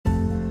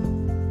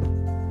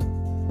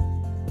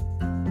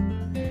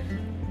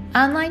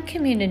Online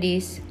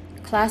communities,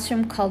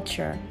 classroom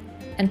culture,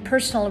 and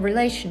personal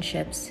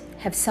relationships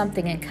have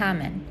something in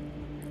common,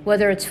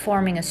 whether it's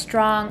forming a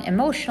strong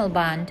emotional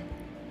bond,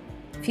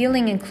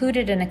 feeling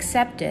included and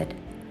accepted,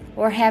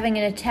 or having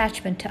an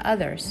attachment to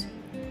others.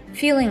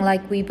 Feeling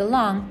like we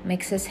belong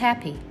makes us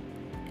happy.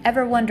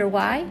 Ever wonder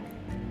why?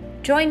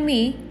 Join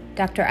me,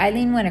 Dr.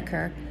 Eileen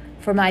Winokur,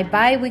 for my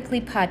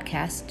bi-weekly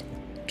podcast,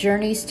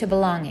 Journeys to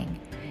Belonging,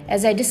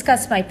 as I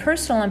discuss my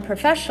personal and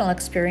professional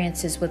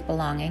experiences with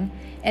belonging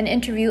and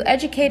interview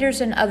educators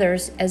and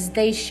others as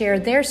they share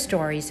their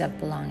stories of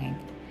belonging.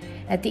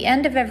 At the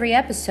end of every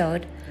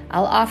episode,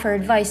 I'll offer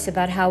advice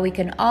about how we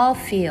can all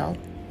feel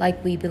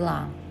like we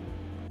belong.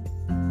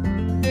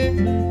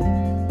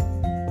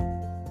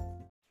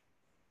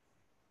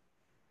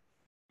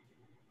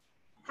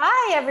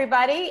 Hi,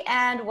 everybody,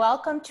 and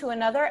welcome to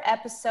another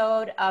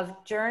episode of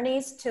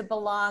Journeys to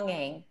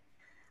Belonging.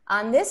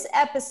 On this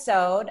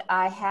episode,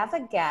 I have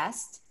a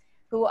guest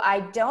who I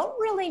don't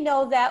really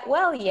know that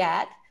well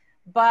yet,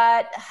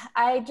 but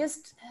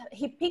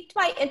he piqued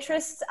my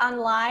interest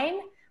online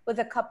with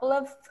a couple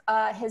of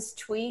his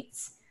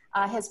tweets,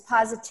 his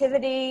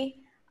positivity,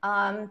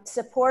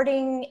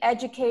 supporting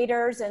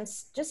educators and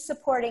just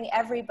supporting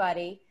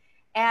everybody.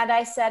 And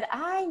I said,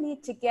 I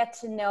need to get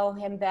to know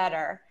him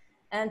better.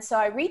 And so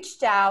I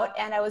reached out,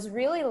 and I was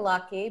really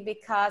lucky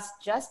because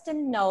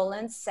Justin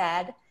Nolan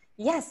said,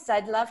 yes,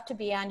 I'd love to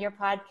be on your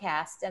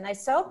podcast. And I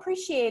so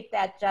appreciate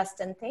that,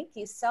 Justin. Thank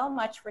you so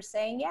much for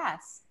saying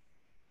yes.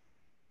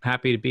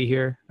 Happy to be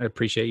here. I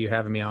appreciate you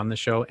having me on the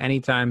show.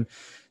 Anytime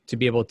to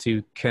be able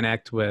to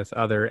connect with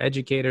other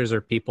educators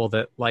or people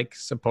that like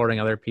supporting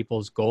other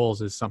people's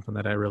goals is something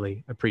that I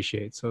really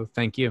appreciate. So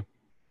thank you.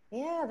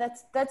 Yeah,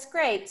 that's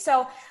great.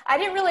 So I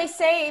didn't really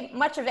say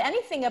much of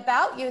anything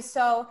about you.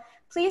 So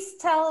please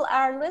tell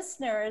our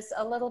listeners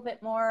a little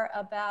bit more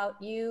about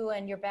you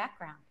and your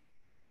background.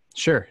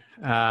 Sure.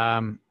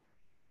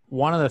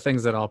 One of the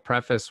things that I'll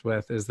preface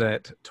with is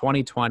that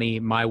 2020,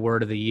 my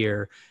word of the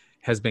year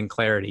has been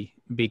clarity,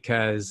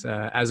 because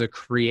as a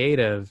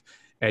creative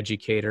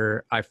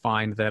educator, I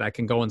find that I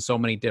can go in so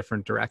many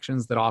different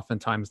directions that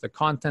oftentimes the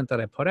content that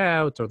I put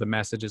out or the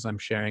messages I'm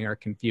sharing are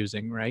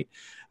confusing, right?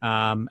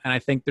 And I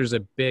think there's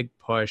a big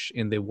push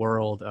in the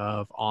world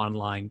of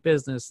online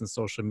business and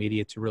social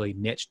media to really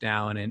niche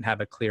down and have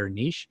a clear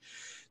niche.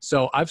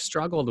 So I've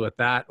struggled with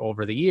that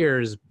over the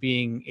years,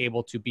 being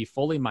able to be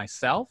fully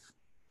myself,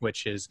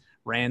 which is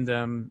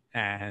random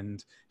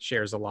and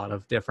shares a lot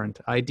of different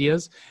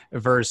ideas,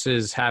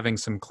 versus having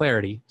some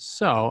clarity.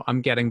 So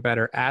I'm getting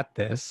better at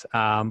this.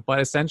 But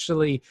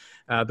essentially,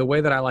 the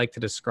way that I like to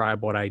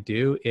describe what I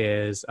do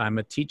is I'm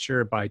a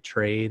teacher by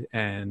trade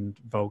and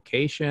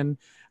vocation,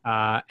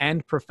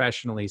 and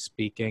professionally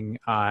speaking,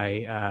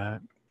 I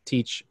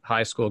teach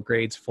high school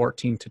grades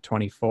 14 to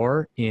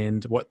 24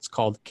 in what's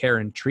called care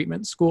and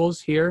treatment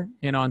schools here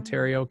in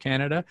Ontario,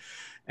 Canada.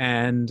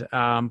 And,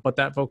 but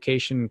that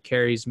vocation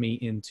carries me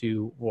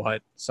into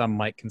what some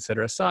might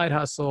consider a side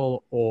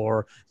hustle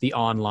or the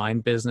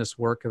online business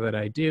work that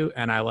I do.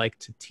 And I like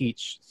to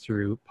teach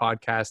through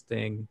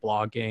podcasting,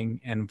 blogging,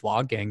 and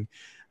vlogging,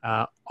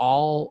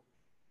 all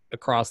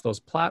across those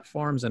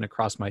platforms and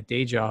across my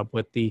day job,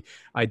 with the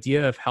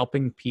idea of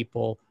helping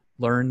people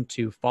learn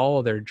to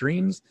follow their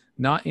dreams,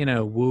 not in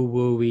a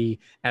woo-woo-y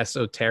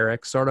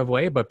esoteric sort of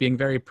way, but being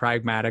very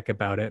pragmatic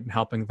about it and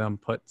helping them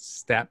put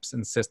steps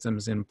and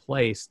systems in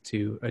place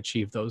to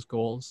achieve those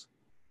goals.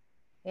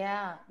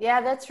 Yeah,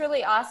 that's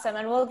really awesome.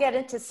 And we'll get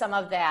into some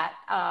of that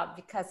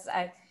because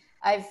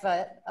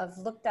I've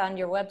looked on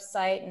your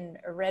website and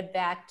read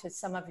back to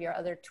some of your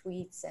other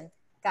tweets and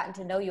gotten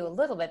to know you a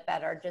little bit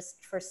better,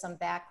 just for some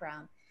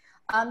background.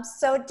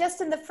 So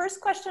Justin, the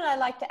first question I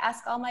like to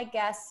ask all my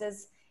guests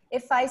is,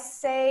 if I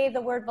say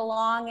the word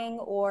belonging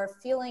or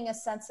feeling a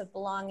sense of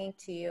belonging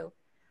to you,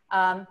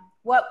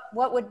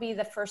 what would be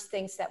the first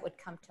things that would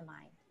come to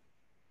mind?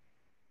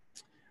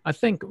 I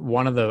think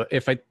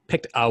if I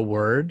picked a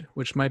word,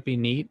 which might be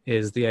neat,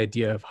 is the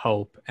idea of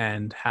hope,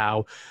 and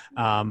how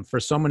for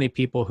so many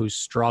people who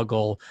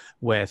struggle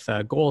with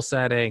goal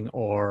setting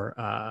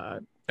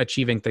or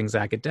achieving things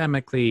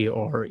academically,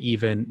 or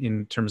even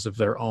in terms of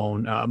their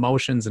own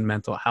emotions and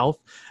mental health,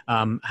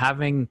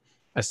 having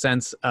a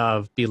sense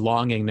of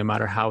belonging, no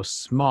matter how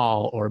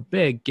small or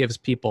big, gives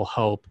people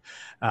hope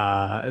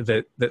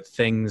that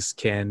things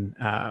can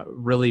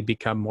really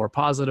become more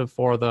positive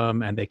for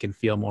them, and they can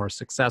feel more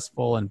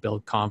successful and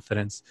build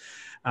confidence.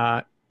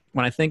 When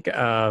I think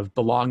of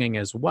belonging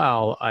as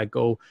well, I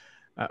go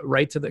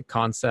right to the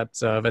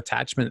concepts of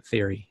attachment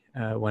theory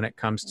when it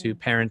comes to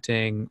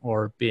parenting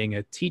or being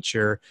a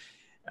teacher.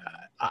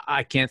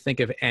 I can't think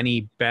of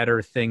any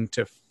better thing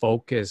to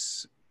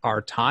focus our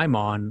time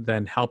on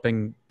than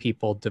helping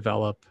people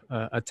develop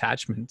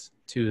attachment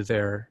to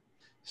their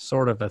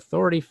sort of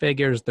authority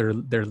figures, their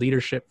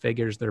leadership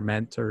figures, their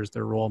mentors,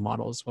 their role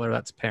models, whether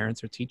that's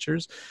parents or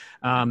teachers.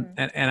 And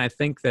I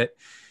think that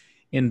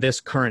in this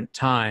current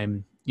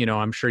time,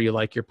 I'm sure you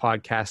like your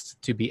podcast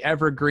to be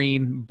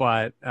evergreen,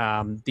 but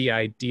the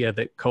idea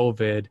that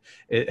COVID,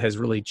 it has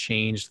really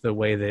changed the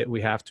way that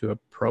we have to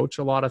approach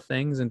a lot of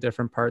things in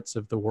different parts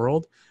of the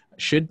world,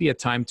 should be a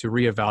time to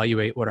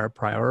reevaluate what our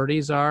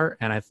priorities are.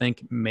 And I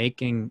think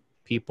making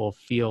people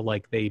feel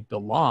like they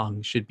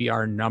belong should be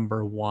our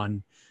number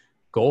one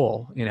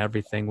goal in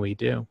everything we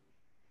do.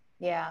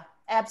 Yeah,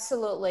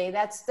 absolutely.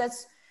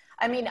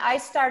 I mean, I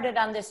started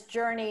on this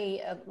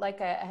journey, like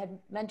I had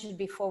mentioned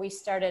before we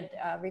started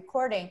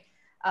recording,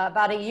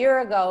 about a year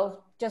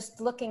ago,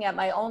 just looking at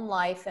my own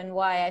life and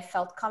why I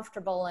felt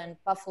comfortable in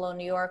Buffalo,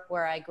 New York,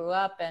 where I grew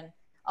up, and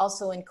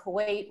also in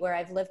Kuwait, where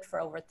I've lived for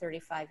over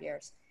 35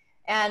 years.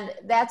 And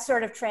that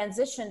sort of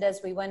transitioned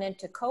as we went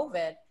into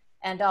COVID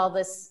and all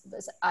this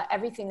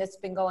everything that's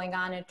been going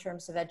on in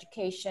terms of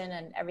education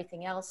and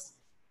everything else,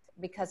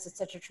 because it's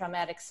such a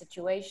traumatic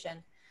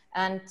situation.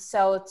 And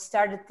so it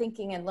started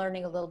thinking and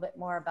learning a little bit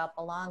more about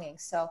belonging.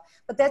 So,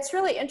 but that's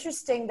really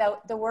interesting,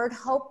 the word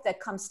hope that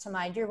comes to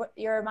mind.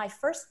 You're my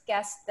first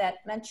guest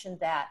that mentioned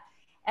that.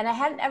 And I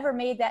hadn't ever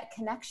made that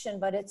connection,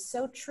 but it's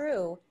so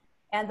true.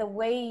 And the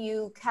way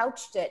you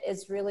couched it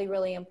is really,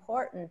 really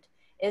important,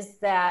 is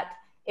that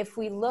if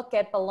we look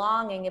at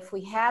belonging, if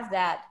we have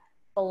that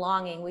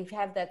belonging, we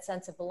have that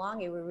sense of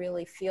belonging, we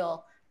really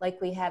feel like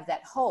we have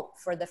that hope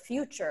for the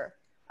future.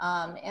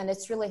 And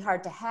it's really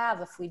hard to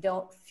have if we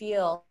don't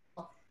feel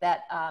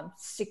that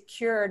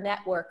secure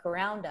network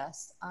around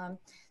us.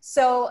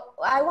 So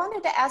I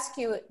wanted to ask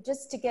you,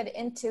 just to get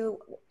into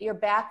your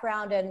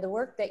background and the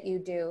work that you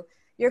do.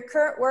 Your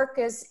current work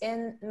is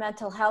in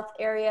mental health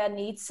area,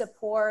 needs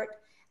support.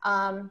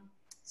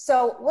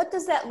 So what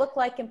does that look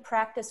like in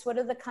practice? What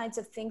are the kinds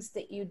of things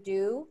that you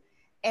do?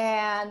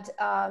 And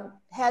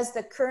has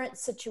the current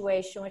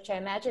situation, which I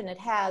imagine it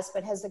has,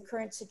 but has the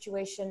current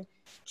situation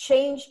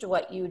changed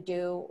what you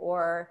do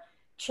or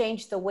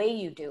changed the way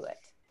you do it?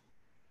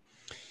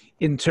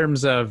 In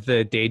terms of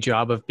the day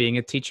job of being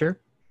a teacher?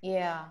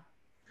 Yeah.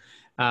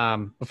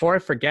 Before I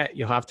forget,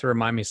 you'll have to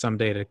remind me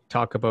someday to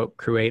talk about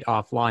Kuwait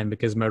offline,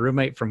 because my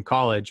roommate from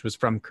college was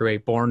from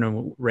Kuwait, born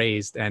and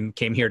raised, and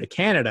came here to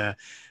Canada.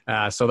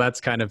 So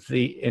that's kind of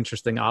the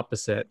interesting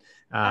opposite.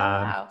 Oh,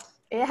 wow.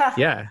 Yeah.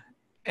 Yeah.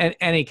 In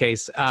any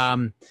case,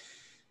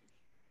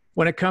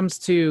 when it comes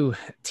to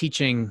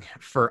teaching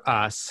for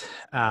us,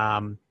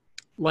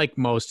 like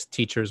most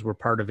teachers, we're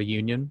part of a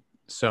union.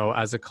 So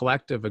as a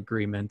collective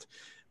agreement,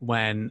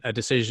 when a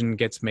decision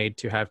gets made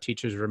to have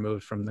teachers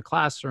removed from the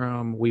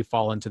classroom, we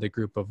fall into the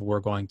group of we're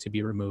going to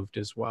be removed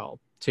as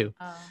well, too.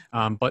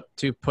 Oh. But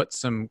to put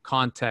some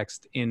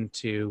context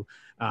into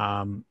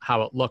how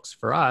it looks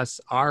for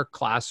us, our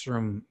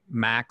classroom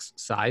max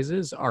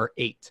sizes are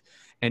 8.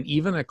 And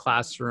even a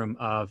classroom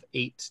of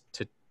 8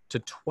 to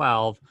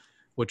 12,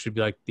 which would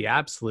be like the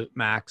absolute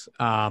max,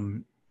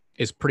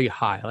 is pretty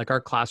high. Like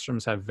our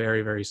classrooms have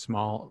very, very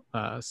small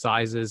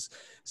sizes.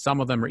 Some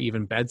of them are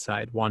even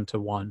bedside,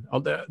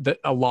 1-to-1.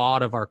 A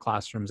lot of our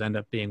classrooms end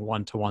up being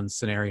 1-to-1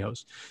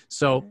 scenarios.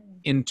 So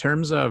in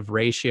terms of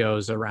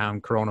ratios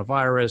around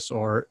coronavirus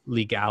or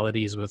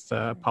legalities with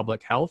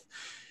public health,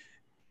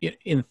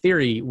 in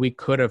theory, we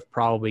could have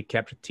probably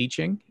kept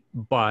teaching,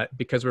 but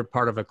because we're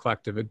part of a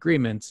collective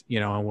agreement,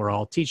 and we're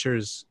all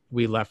teachers,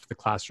 we left the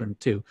classroom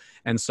too.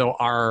 And so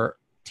our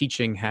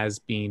teaching has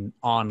been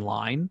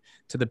online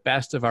to the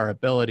best of our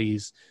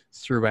abilities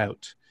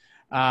throughout.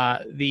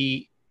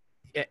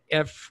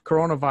 If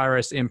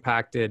coronavirus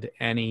impacted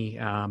any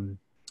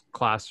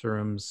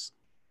classrooms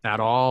at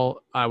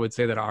all, I would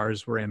say that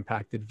ours were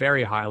impacted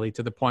very highly,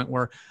 to the point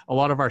where a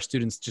lot of our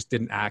students just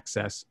didn't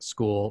access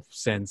school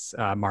since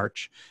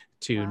March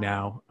to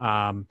now.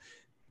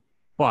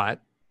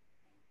 But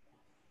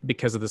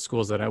because of the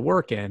schools that I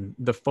work in,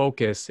 the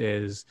focus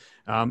is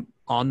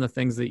on the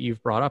things that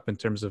you've brought up in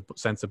terms of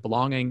sense of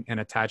belonging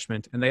and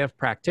attachment. And they have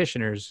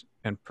practitioners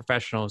and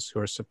professionals who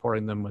are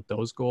supporting them with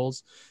those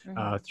goals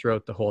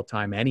throughout the whole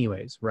time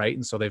anyways, right?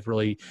 And so they've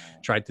really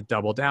tried to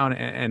double down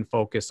and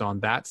focus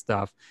on that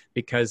stuff,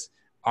 because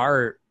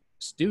our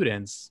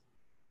students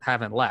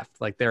haven't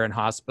left. Like, they're in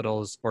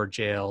hospitals or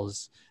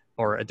jails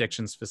or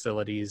addictions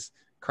facilities,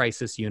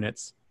 crisis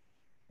units.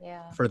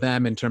 Yeah. For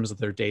them, in terms of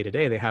their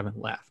day-to-day, they haven't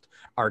left.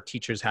 Our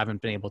teachers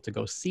haven't been able to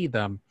go see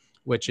them,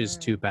 which is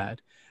too bad.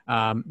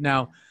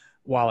 Now,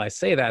 while I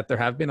say that, there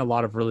have been a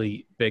lot of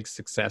really big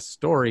success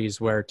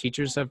stories where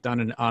teachers have done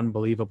an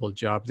unbelievable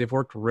job. They've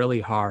worked really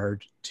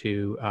hard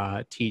to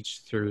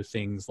teach through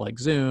things like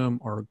Zoom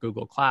or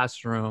Google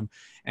Classroom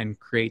and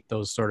create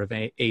those sort of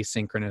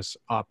asynchronous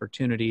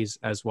opportunities,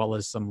 as well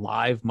as some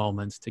live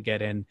moments to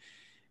get in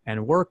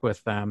and work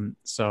with them.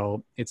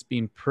 So it's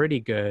been pretty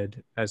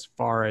good as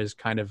far as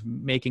kind of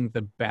making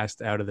the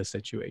best out of the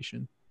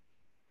situation.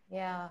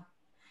 Yeah.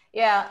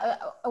 Yeah.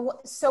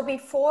 So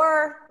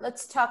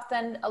let's talk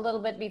then a little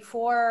bit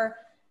before,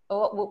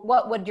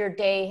 what would your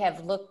day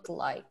have looked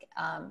like?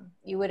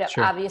 You would have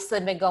obviously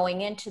been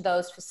going into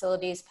those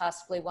facilities,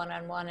 possibly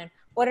one-on-one. And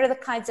what are the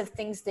kinds of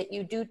things that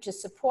you do to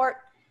support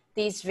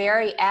these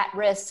very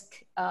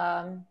at-risk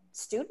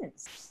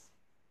students?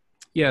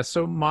 Yeah.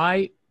 So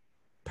my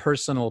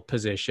personal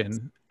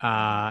position,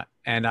 and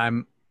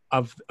I'm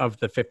of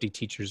the 50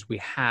 teachers we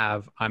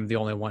have, I'm the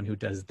only one who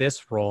does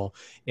this role.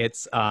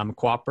 It's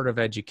cooperative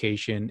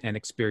education and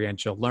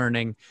experiential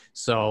learning.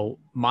 So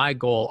my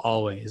goal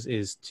always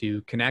is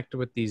to connect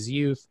with these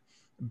youth,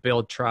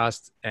 build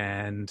trust,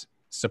 and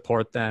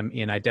support them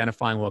in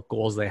identifying what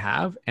goals they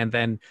have, and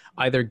then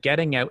either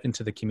getting out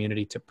into the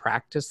community to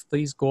practice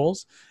these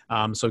goals.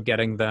 So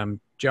getting them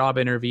job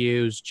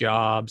interviews,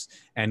 jobs,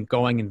 and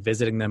going and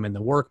visiting them in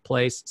the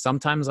workplace.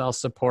 Sometimes I'll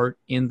support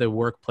in the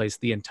workplace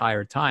the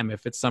entire time.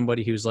 If it's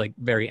somebody who's like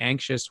very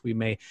anxious, we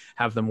may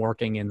have them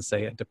working in,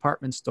 say, a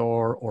department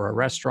store or a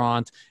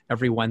restaurant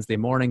every Wednesday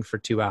morning for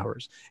 2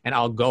 hours. And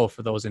I'll go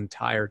for those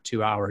entire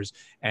 2 hours.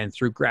 And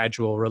through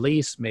gradual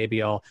release,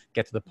 maybe I'll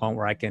get to the point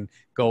where I can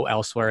go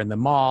elsewhere in the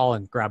mall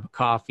and grab a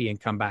coffee and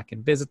come back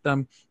and visit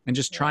them. And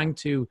just trying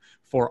to,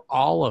 for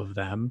all of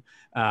them,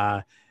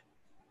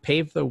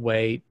 pave the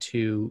way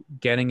to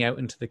getting out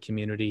into the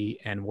community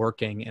and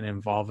working and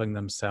involving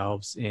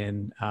themselves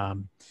in,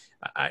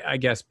 I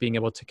guess, being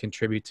able to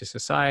contribute to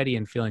society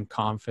and feeling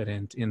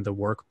confident in the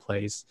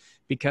workplace,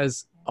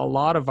 because a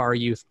lot of our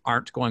youth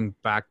aren't going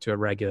back to a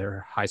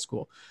regular high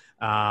school.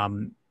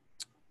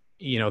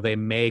 They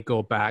may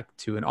go back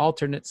to an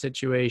alternate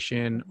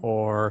situation,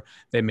 or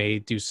they may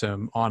do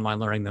some online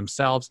learning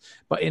themselves,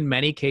 but in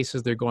many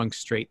cases, they're going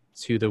straight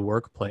to the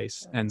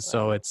workplace. And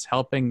so it's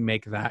helping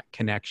make that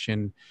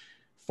connection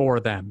for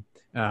them.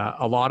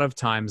 A lot of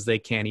times they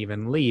can't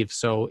even leave.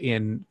 So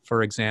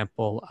for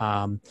example,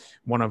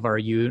 one of our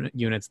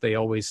units, they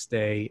always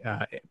stay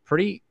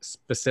pretty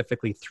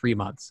specifically 3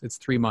 months. It's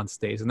 3 month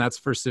stays, and that's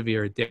for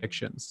severe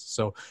addictions.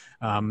 So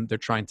they're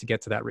trying to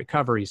get to that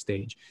recovery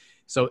stage.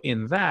 So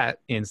in that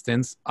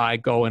instance, I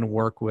go and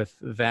work with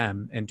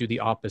them and do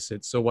the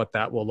opposite. So what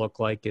that will look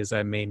like is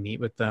I may meet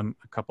with them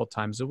a couple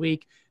times a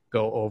week,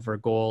 go over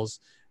goals,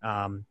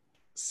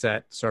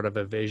 set sort of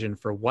a vision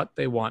for what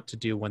they want to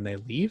do when they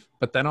leave,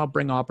 but then I'll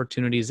bring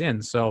opportunities in.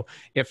 So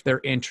if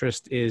their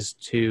interest is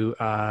to,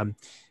 a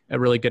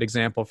really good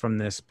example from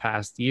this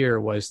past year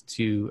was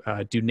to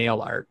do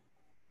nail art.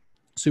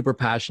 Super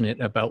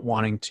passionate about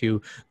wanting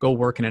to go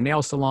work in a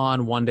nail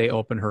salon, one day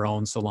open her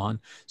own salon.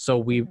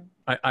 So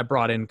I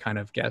brought in kind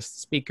of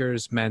guest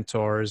speakers,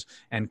 mentors,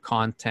 and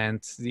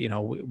content.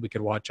 We could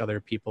watch other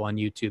people on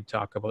YouTube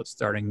talk about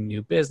starting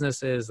new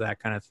businesses, that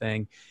kind of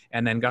thing,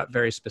 and then got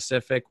very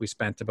specific. We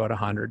spent about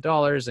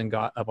 $100 and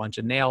got a bunch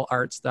of nail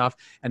art stuff.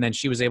 And then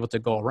she was able to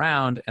go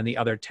around and the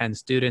other 10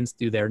 students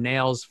do their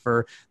nails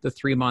for the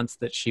 3 months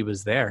that she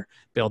was there,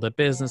 build a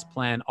business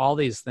plan, all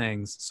these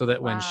things, so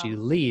that when she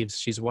leaves,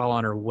 she's well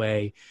on her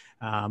way,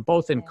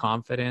 both in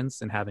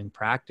confidence and having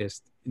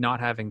practiced,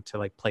 not having to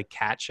like play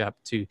catch up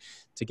to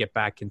get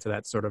back into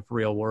that sort of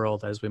real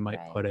world, as we might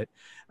put it.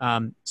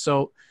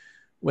 So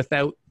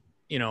without,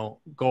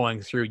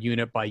 going through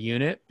unit by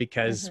unit,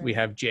 because we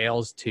have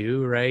jails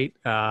too, right?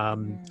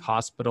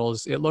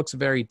 Hospitals, it looks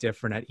very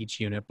different at each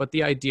unit, but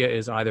the idea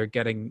is either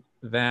getting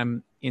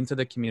them into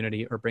the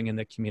community or bringing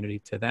the community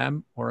to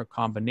them, or a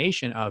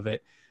combination of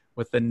it,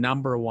 with the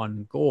number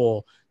one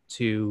goal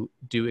to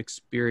do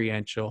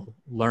experiential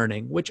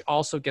learning, which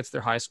also gets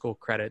their high school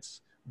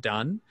credits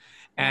done.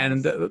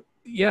 And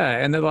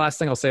and the last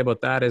thing I'll say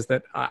about that is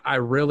that I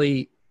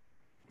really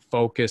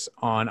focus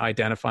on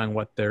identifying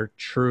what their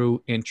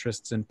true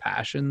interests and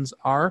passions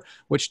are,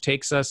 which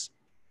takes us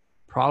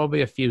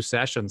probably a few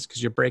sessions,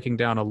 because you're breaking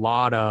down a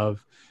lot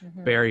of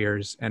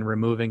barriers and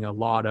removing a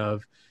lot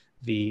of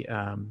the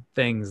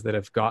things that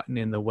have gotten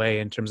in the way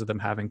in terms of them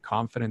having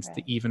confidence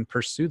to even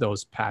pursue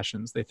those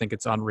passions. They think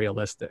it's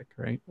unrealistic,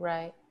 right?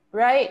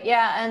 Right.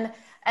 Yeah.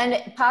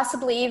 And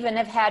possibly even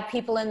have had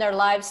people in their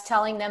lives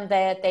telling them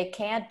that they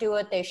can't do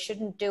it, they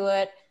shouldn't do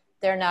it,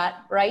 they're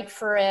not right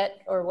for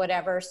it, or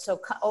whatever.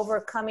 So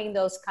overcoming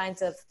those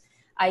kinds of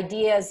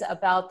ideas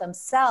about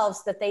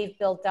themselves that they've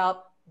built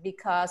up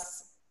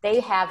because they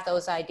have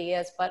those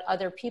ideas, but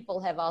other people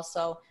have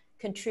also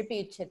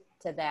contributed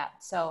to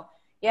that. So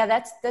yeah,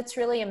 that's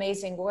really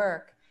amazing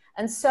work.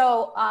 And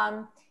so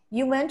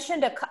you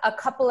mentioned a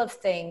couple of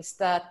things: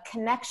 the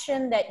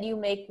connection that you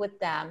make with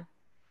them,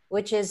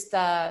 which is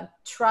the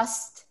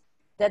trust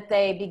that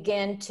they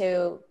begin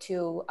to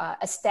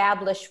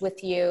establish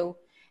with you,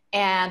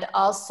 and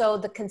also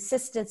the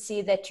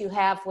consistency that you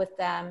have with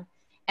them,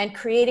 and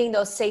creating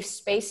those safe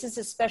spaces,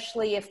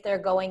 especially if they're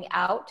going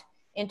out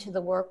into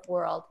the work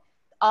world.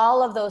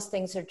 All of those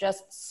things are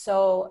just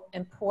so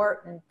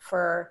important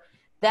for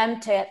them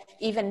to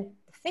even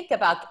think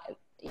about,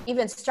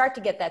 even start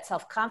to get that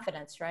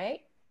self-confidence, right?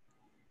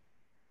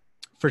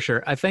 For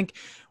sure. I think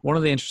one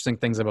of the interesting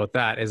things about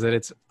that is that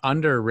it's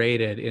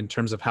underrated in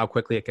terms of how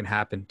quickly it can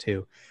happen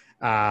too.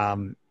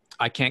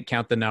 I can't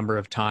count the number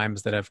of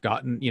times that I've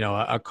gotten,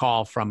 a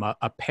call from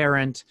a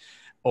parent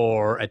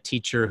or a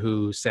teacher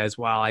who says,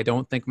 well, I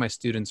don't think my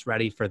student's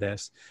ready for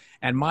this.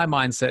 And my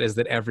mindset is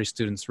that every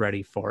student's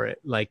ready for it.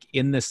 Like,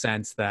 in the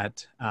sense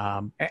that,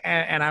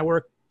 and I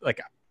work, like,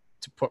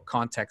 to put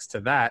context to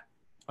that,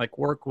 like,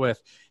 work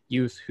with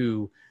youth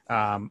who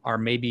are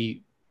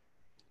maybe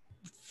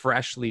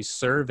freshly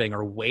serving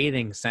or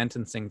waiting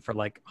sentencing for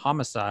like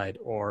homicide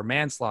or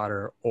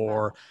manslaughter,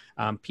 or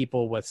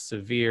people with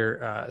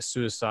severe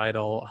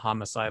suicidal,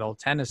 homicidal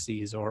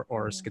tendencies, or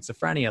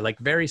schizophrenia, like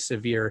very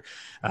severe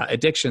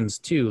addictions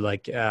too,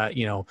 like,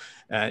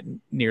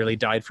 nearly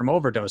died from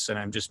overdose. And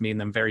I'm just meeting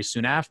them very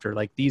soon after,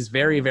 like these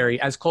very,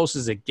 very, as close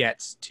as it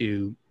gets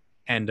to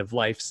end of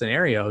life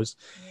scenarios.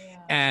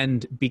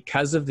 And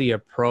because of the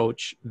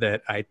approach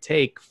that I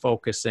take,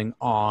 focusing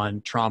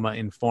on trauma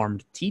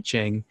informed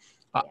teaching,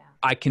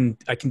 I can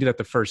do that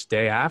the first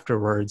day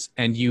afterwards.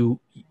 And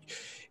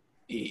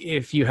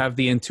if you have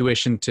the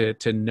intuition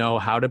to know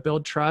how to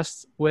build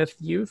trust with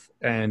youth,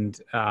 and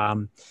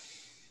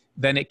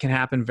then it can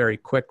happen very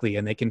quickly,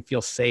 and they can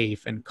feel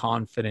safe and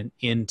confident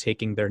in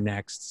taking their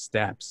next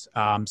steps.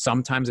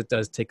 Sometimes it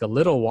does take a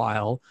little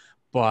while,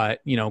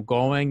 but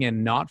going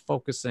and not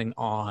focusing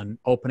on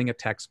opening a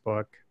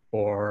textbook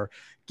or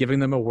giving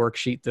them a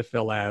worksheet to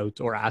fill out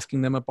or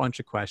asking them a bunch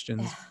of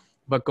questions,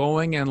 but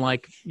going and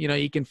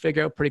you can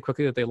figure out pretty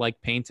quickly that they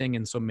like painting.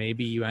 And so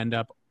maybe you end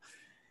up,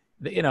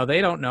 they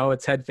don't know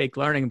it's head fake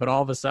learning, but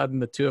all of a sudden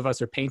the two of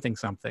us are painting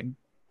something.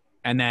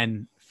 And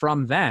then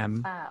from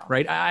them,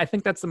 right? I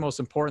think that's the most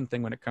important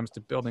thing when it comes to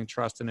building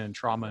trust in a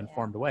trauma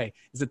informed way,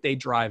 is that they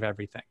drive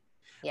everything.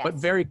 Yes. But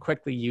very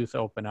quickly youth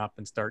open up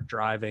and start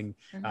driving.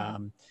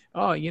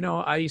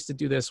 I used to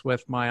do this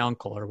with my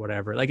uncle or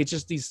whatever. Like, it's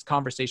just these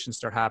conversations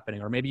start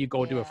happening. Or maybe you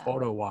go do a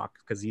photo walk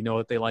because you know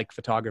that they like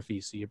photography.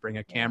 So you bring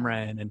a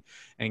camera in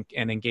and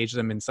engage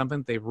them in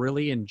something they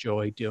really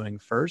enjoy doing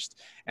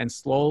first. And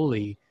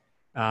slowly,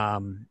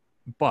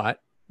 but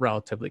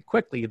relatively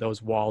quickly,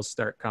 those walls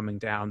start coming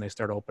down. They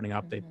start opening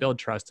up. They build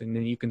trust. And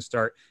then you can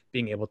start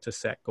being able to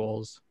set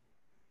goals.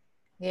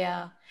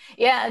 Yeah.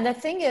 And the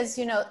thing is,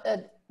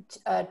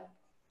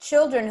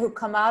 children who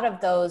come out of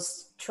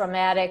those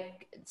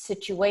traumatic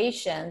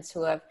situations,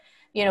 who have,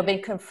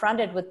 been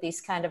confronted with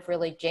these kind of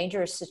really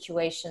dangerous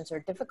situations or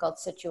difficult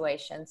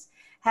situations,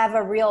 have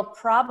a real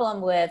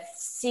problem with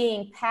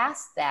seeing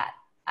past that,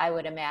 I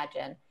would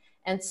imagine.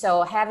 And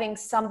so having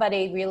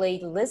somebody really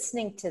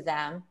listening to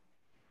them,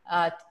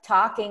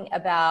 talking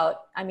about,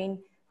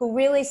 who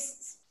really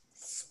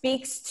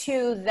speaks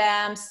to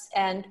them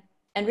and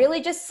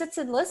really just sits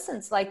and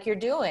listens like you're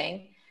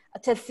doing,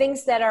 to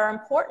things that are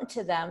important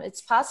to them.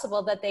 It's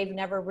possible that they've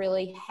never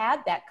really had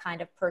that kind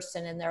of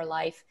person in their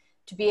life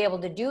to be able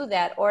to do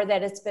that, or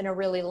that it's been a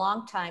really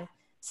long time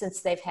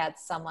since they've had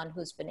someone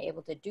who's been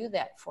able to do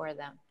that for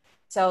them.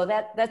 So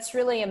that's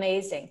really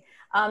amazing.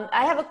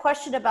 I have a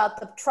question about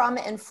the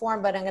trauma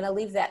informed, but I'm going to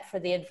leave that for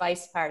the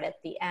advice part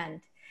at the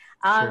end.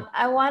 Sure.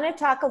 I want to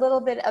talk a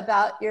little bit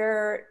about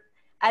your,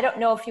 I don't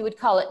know if you would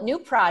call it new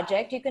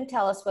project. You can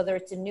tell us whether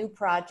it's a new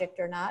project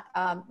or not,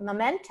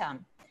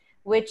 Momentum,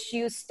 which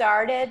you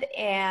started,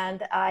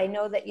 and I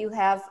know that you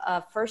have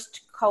a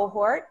first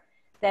cohort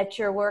that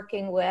you're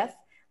working with.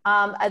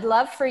 I'd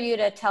love for you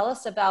to tell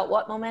us about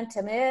what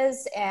Momentum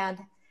is and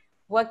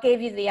what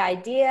gave you the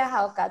idea,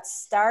 how it got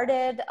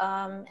started,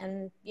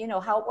 and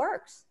how it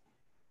works.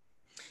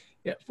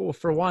 Yeah, well,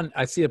 for one,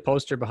 I see a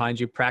poster behind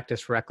you,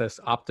 Practice Reckless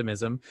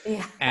Optimism.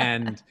 Yeah.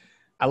 And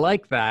I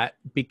like that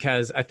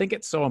because I think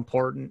it's so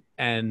important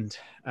and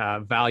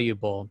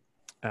valuable.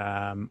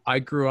 I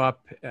grew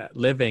up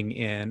living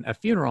in a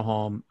funeral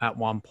home at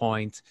one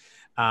point,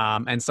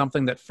 and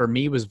something that for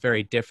me was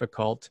very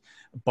difficult,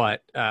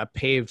 but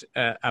paved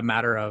a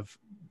matter of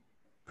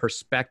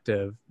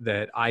perspective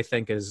that I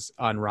think is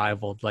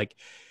unrivaled. Like,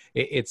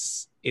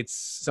 it's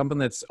something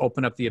that's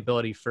opened up the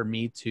ability for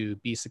me to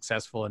be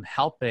successful in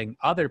helping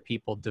other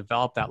people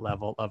develop that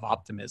level of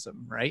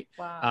optimism, right?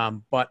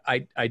 Wow. But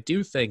I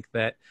do think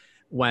that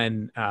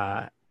when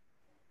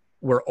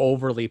we're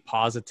overly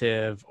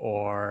positive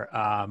or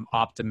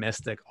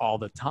optimistic all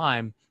the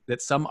time,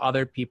 that some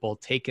other people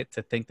take it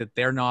to think that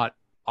they're not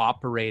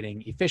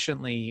operating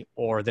efficiently,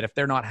 or that if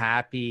they're not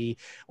happy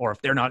or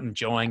if they're not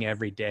enjoying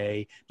every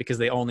day because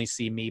they only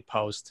see me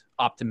post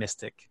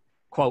optimistic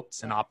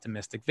quotes and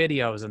optimistic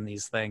videos and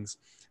these things,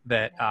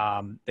 that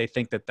they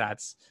think that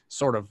that's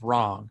sort of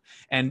wrong.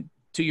 And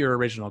to your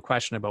original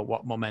question about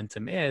what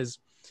Momentum is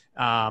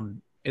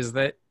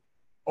that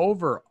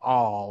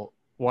overall,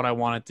 what I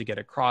wanted to get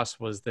across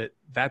was that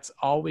that's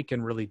all we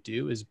can really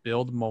do is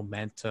build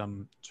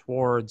momentum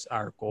towards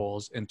our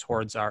goals and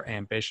towards our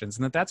ambitions.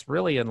 And that's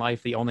really in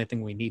life the only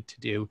thing we need to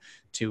do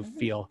to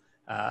feel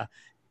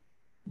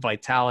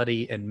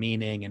vitality and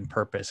meaning and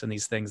purpose, and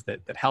these things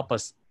that help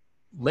us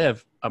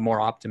live a more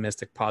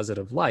optimistic,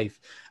 positive life.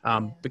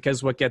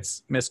 Because what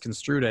gets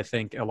misconstrued, I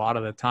think, a lot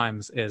of the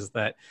times is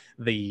that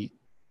the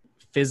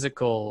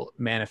physical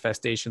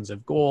manifestations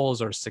of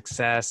goals or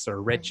success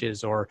or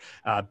riches or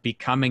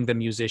becoming the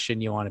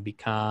musician you want to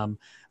become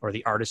or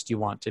the artist you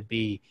want to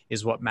be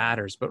is what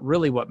matters. But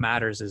really what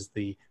matters is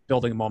the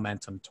building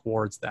momentum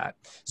towards that.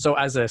 So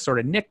as a sort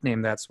of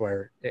nickname, that's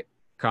where it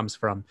comes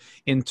from.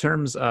 In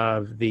terms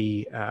of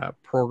the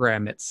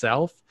program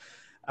itself,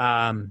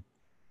 I've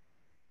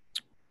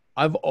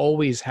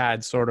always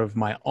had sort of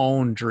my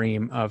own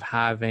dream of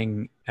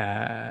having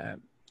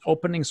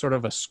opening sort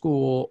of a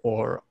school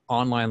or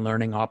online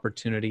learning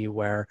opportunity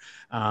where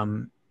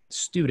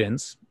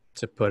students,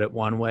 to put it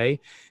one way,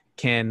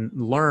 can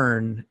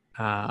learn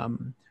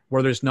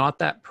where there's not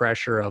that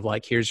pressure of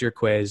like, here's your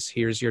quiz,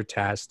 here's your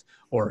test,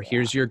 or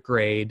here's your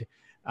grade.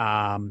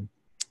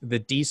 The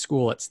D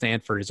School at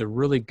Stanford is a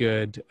really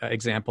good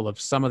example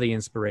of some of the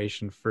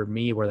inspiration for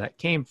me where that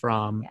came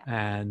from.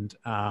 And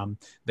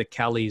the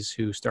Kellys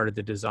who started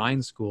the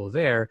design school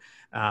there,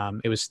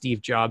 it was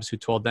Steve Jobs who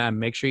told them,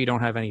 make sure you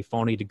don't have any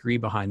phony degree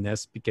behind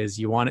this because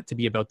you want it to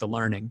be about the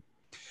learning.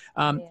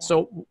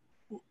 So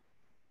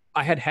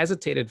I had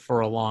hesitated for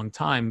a long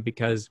time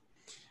because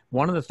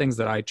one of the things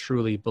that I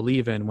truly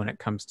believe in when it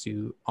comes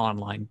to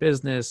online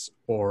business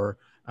or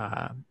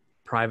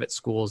private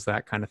schools,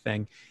 that kind of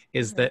thing,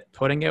 is that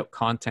putting out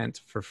content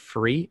for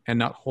free and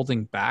not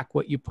holding back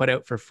what you put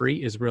out for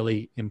free is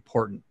really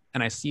important.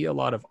 And I see a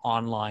lot of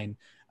online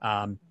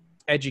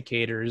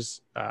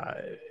educators,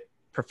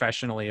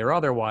 professionally or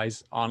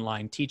otherwise,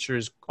 online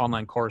teachers,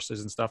 online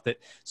courses and stuff that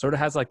sort of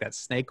has like that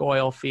snake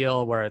oil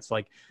feel where it's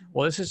like,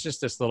 well, this is just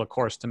this little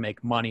course to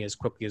make money as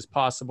quickly as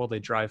possible. They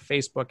drive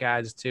Facebook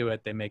ads to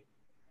it. They make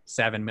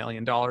 $7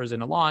 million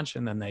in a launch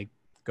and then they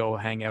go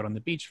hang out on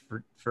the beach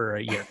for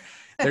a year.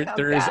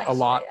 There is a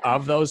lot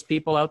of those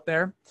people out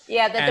there.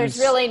 Yeah, that there's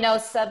really no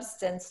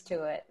substance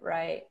to it,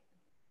 right?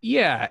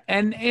 Yeah,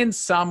 and in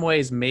some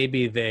ways,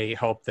 maybe they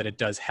hope that it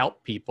does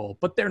help people,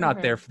 but they're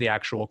not there for the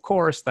actual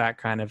course, that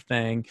kind of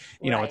thing.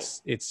 You know,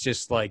 it's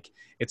just like,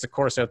 it's a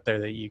course out there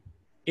that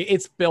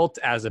it's built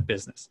as a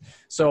business.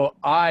 So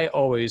I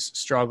always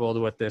struggled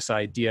with this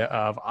idea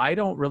of, I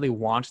don't really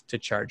want to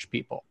charge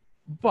people.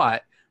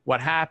 But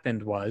what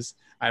happened was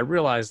I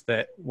realized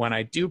that when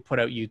I do put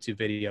out YouTube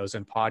videos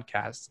and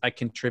podcasts, I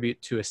contribute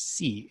to a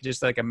sea,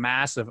 just like a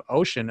massive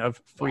ocean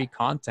of free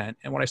content.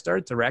 And what I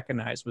started to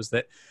recognize was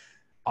that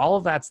all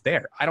of that's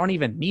there. I don't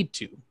even need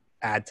to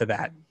add to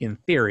that. In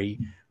theory,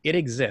 it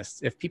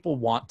exists. If people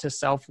want to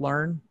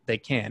self-learn, they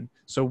can.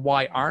 So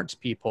why aren't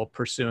people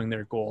pursuing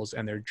their goals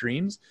and their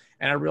dreams?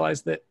 And I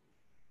realized that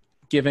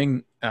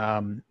giving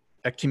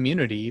a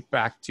community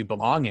back to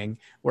belonging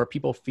where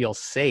people feel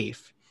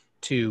safe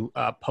to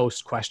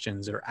post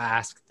questions or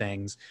ask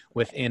things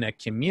within a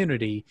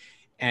community,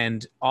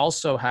 and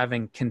also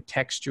having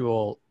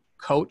contextual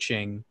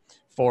coaching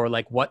for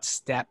like, what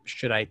step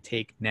should I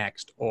take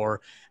next?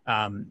 Or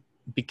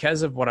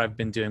because of what I've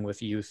been doing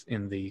with youth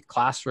in the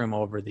classroom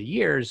over the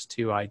years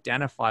to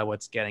identify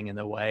what's getting in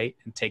the way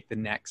and take the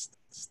next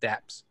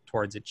steps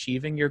towards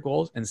achieving your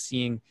goals and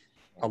seeing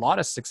a lot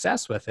of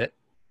success with it.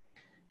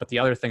 But the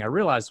other thing I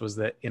realized was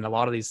that in a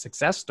lot of these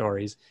success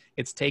stories,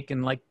 it's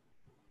taken like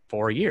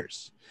 4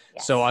 years.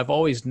 So I've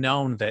always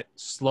known that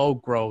slow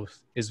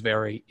growth is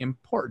very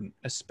important,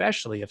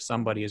 especially if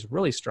somebody is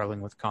really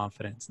struggling with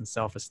confidence and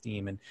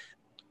self-esteem and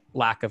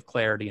lack of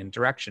clarity and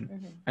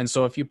direction. And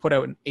so if you put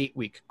out an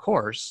 8-week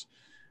course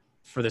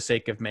for the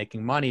sake of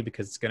making money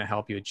because it's going to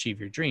help you achieve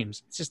your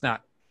dreams, it's just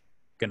not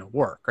going to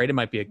work, right? It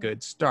might be a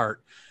good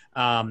start.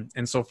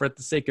 And so for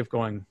the sake of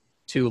going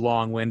too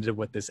long-winded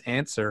with this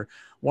answer,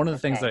 one of the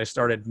things that I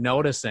started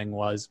noticing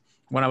was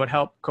when I would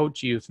help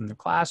coach youth in the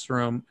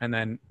classroom, and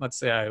then let's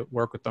say I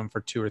work with them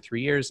for 2 or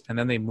 3 years, and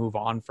then they move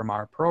on from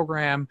our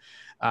program,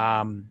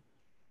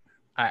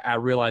 I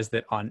realized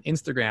that on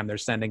Instagram, they're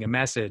sending a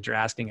message or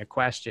asking a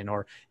question,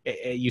 or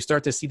you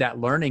start to see that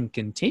learning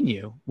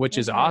continue, which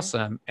is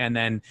awesome, and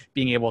then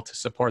being able to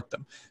support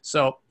them.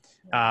 So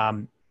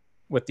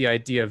with the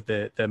idea of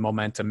the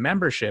Momentum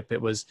membership,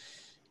 it was,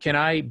 can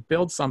I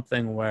build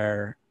something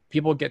where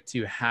people get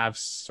to have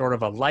sort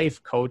of a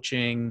life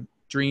coaching,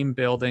 dream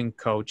building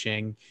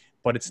coaching,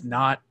 but it's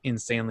not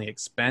insanely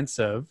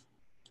expensive,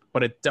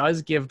 but it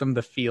does give them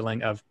the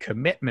feeling of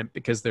commitment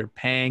because they're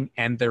paying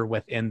and they're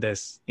within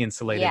this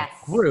insulated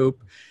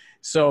group.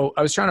 So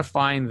I was trying to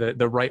find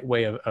the right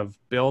way of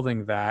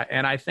building that.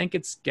 And I think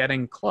it's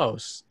getting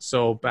close.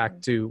 So back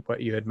to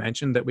what you had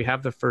mentioned, that we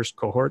have the first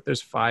cohort.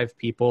 There's 5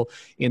 people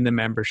in the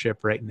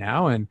membership right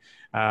now. And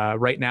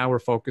right now we're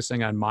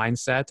focusing on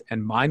mindset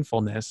and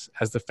mindfulness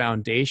as the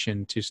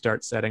foundation to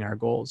start setting our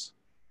goals.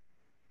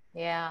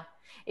 Yeah.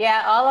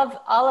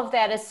 All of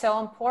that is so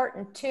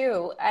important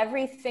too.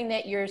 Everything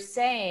that you're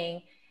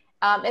saying,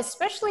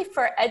 especially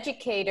for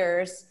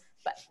educators,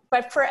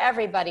 but for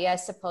everybody, I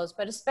suppose,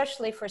 but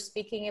especially for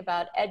speaking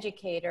about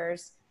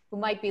educators who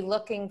might be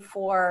looking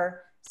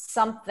for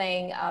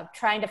something,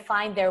 trying to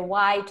find their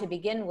why to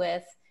begin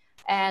with,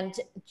 and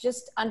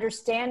just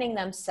understanding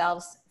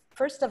themselves.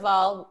 First of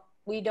all,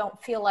 we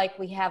don't feel like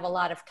we have a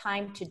lot of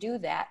time to do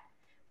that.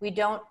 We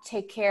don't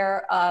take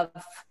care of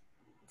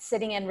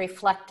sitting and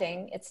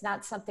reflecting. It's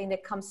not something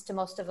that comes to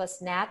most of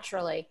us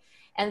naturally.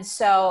 And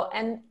so,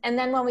 and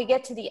then when we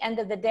get to the end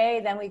of the day,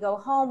 then we go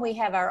home, we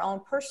have our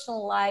own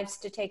personal lives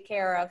to take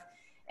care of.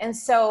 And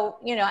so,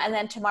 you know, and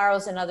then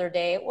tomorrow's another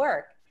day at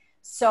work.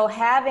 So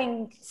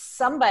having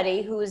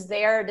somebody who is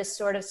there to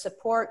sort of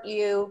support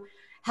you,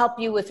 help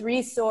you with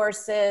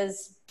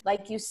resources,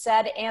 like you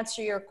said,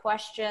 answer your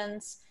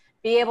questions,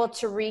 be able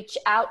to reach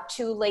out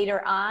to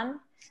later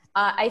on.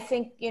 I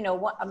think,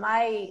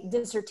 my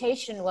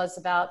dissertation was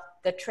about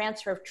the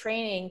transfer of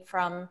training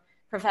from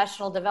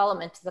professional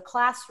development to the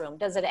classroom.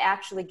 Does it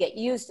actually get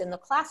used in the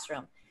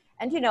classroom?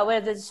 And,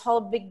 there's this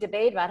whole big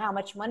debate about how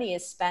much money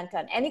is spent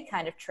on any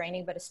kind of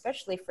training, but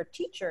especially for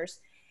teachers.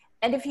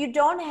 And if you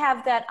don't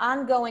have that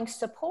ongoing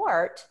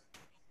support,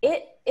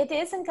 it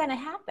isn't going to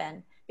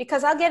happen.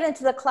 Because I'll get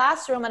into the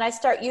classroom and I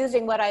start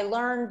using what I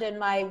learned in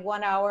my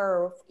 1 hour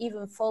or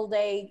even full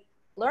day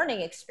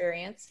learning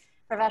experience,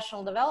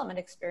 professional development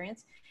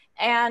experience,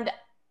 and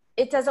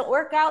it doesn't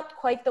work out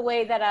quite the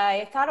way that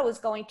I thought it was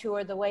going to,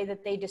 or the way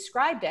that they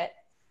described it.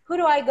 Who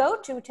do I go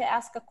to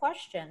ask a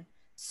question?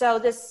 So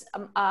this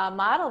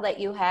model that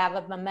you have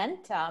of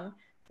Momentum,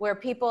 where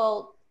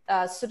people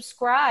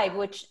subscribe,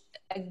 which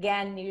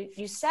again,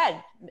 you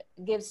said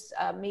gives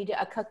me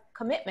a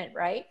commitment,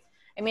 right?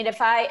 I mean,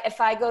 if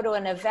I go to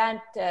an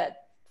event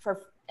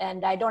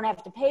and I don't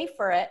have to pay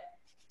for it,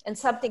 and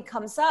something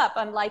comes up,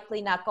 I'm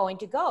likely not going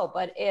to go.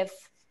 But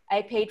if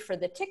I paid for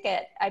the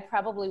ticket, I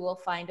probably will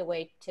find a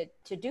way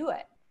to do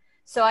it.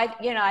 So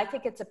I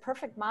think it's a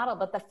perfect model.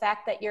 But the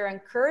fact that you're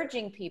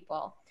encouraging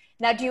people.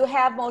 Now, do you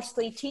have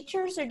mostly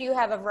teachers, or do you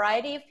have a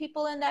variety of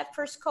people in that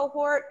first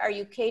cohort? Are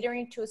you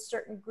catering to a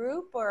certain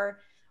group, or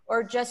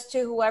just to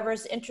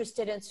whoever's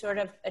interested in sort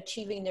of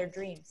achieving their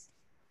dreams?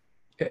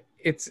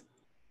 It's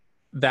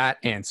that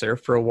answer,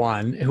 for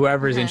one.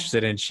 Whoever is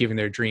interested in achieving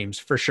their dreams,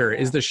 for sure,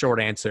 is the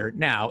short answer.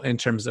 Now, in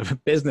terms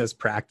of business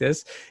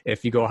practice,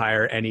 if you go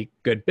hire any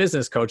good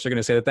business coach, they're going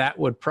to say that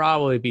would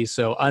probably be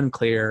so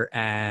unclear,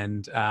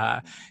 and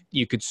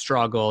you could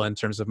struggle in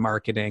terms of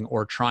marketing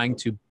or trying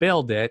to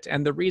build it.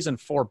 And the reason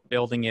for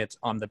building it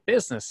on the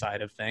business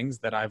side of things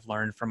that I've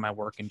learned from my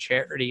work in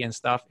charity and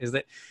stuff is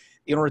that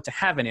in order to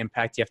have an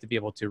impact, you have to be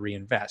able to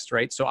reinvest,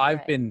 right? So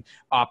I've been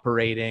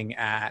operating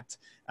at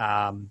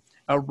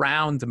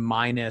around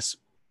minus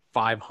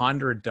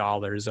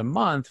 $500 a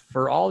month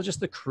for all just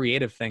the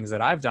creative things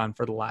that I've done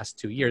for the last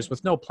 2 years,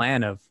 with no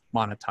plan of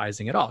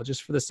monetizing at all,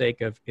 just for the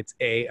sake of it's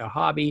a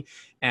hobby,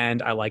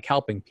 and I like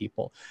helping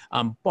people.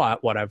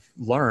 But what I've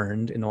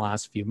learned in the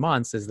last few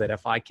months is that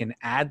if I can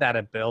add that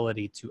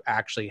ability to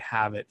actually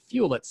have it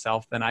fuel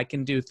itself, then I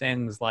can do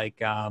things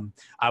like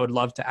I would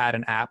love to add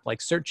an app like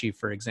Searchy,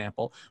 for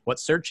example. What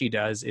Searchy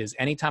does is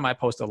anytime I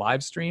post a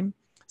live stream,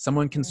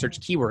 someone can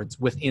search keywords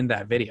within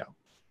that video,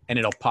 and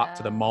it'll pop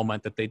to the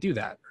moment that they do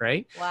that,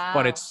 right? Wow.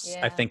 But it's,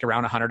 I think,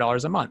 around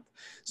 $100 a month.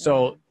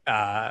 So,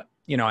 I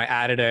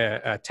added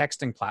a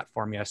texting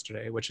platform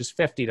yesterday, which is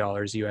 $50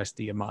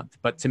 USD a month.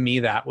 But to me,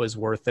 that was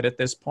worth it at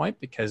this point,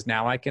 because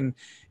now I can,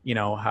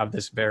 have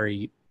this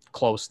very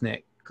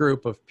close-knit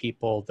group of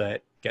people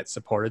that get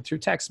supported through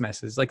text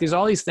messages. Like, there's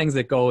all these things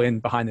that go in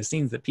behind the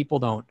scenes that people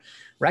don't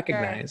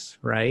recognize,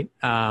 right?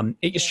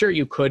 Sure,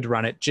 you could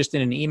run it just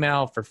in an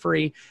email for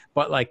free,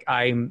 but like,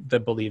 I'm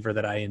the believer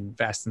that I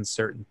invest in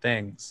certain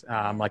things.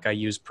 Like, I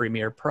use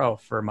Premiere Pro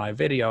for my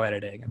video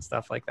editing and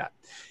stuff like that.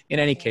 In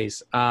any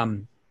case,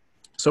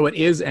 so it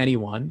is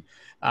anyone,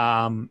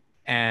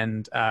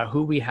 and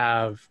who we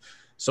have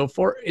so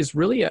far is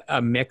really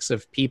a mix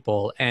of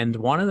people. And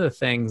one of the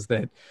things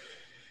that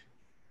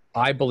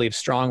I believe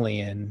strongly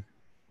in,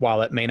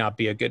 while it may not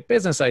be a good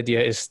business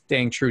idea, is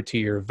staying true to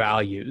your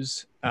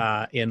values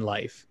in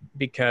life,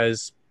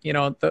 because,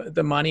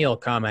 the money will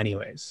come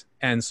anyways.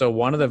 And so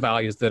one of the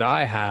values that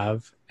I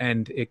have,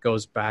 and it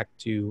goes back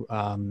to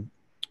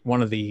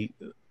one of the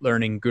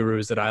learning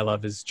gurus that I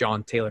love, is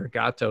John Taylor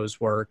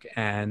Gatto's work,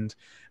 and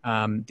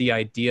the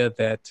idea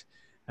that,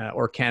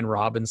 or Ken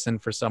Robinson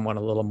for someone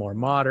a little more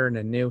modern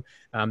and new,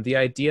 the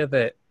idea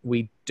that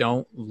we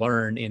don't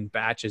learn in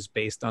batches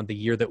based on the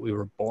year that we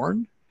were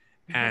born,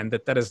 and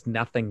that has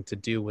nothing to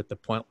do with the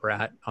point we're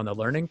at on the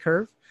learning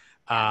curve,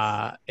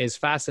 is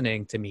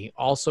fascinating to me.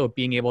 Also,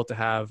 being able to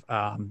have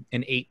an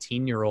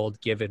 18-year-old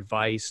give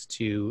advice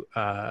to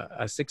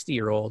a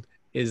 60-year-old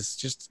is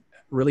just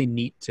really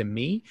neat to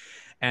me.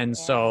 And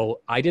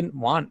so I didn't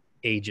want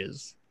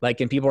ages.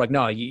 Like, and people are like,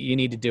 no, you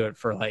need to do it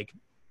for like,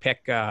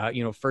 pick,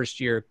 first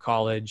year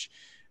college,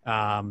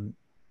 females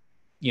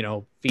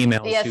who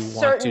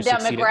want to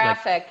succeed.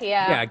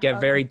 Demographic, get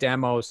very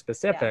demo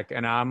specific.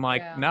 And I'm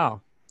like,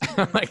 no.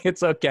 Like,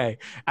 it's okay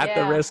at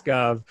the risk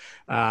of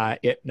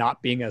it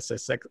not being a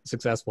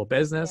successful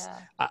business.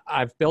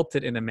 I've built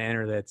it in a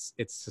manner that's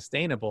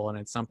sustainable, and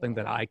it's something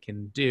that I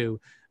can do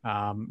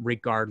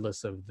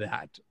regardless of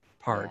that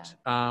part.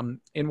 And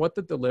what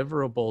the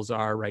deliverables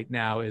are right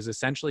now is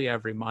essentially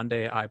every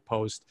Monday I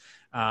post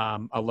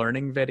a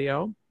learning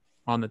video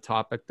on the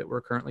topic that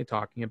we're currently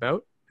talking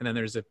about. And then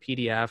there's a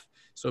PDF.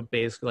 So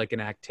basically like an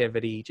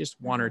activity,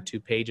 just 1 or 2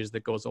 pages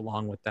that goes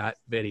along with that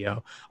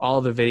video.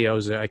 All the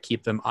videos, I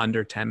keep them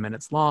under 10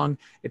 minutes long.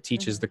 It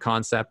teaches the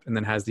concept, and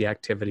then has the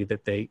activity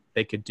that they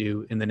could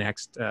do in the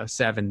next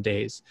 7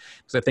 days.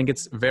 Because I think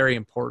it's very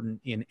important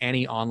in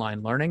any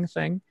online learning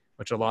thing,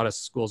 which a lot of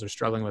schools are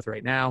struggling with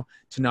right now,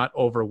 to not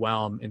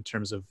overwhelm in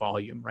terms of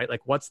volume, right?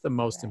 Like, what's the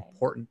most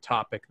important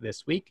topic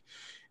this week?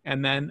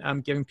 And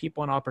then giving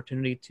people an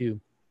opportunity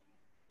to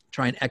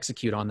try and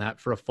execute on that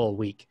for a full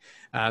week.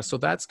 So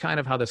that's kind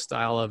of how the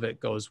style of it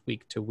goes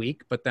week to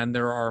week, but then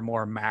there are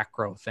more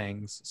macro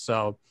things.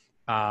 So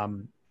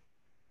on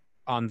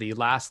the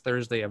last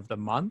Thursday of the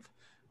month,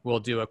 we'll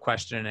do a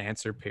question and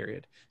answer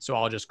period. So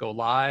I'll just go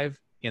live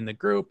in the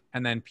group,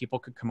 and then people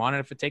could come on. And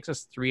if it takes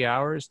us 3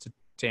 hours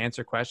to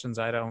answer questions,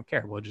 I don't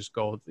care. We'll just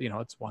go,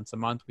 it's once a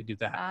month. We do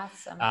that.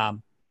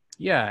 Awesome.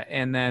 Yeah.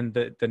 And then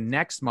the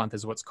next month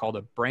is what's called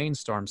a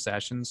brainstorm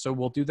session. So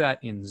we'll do that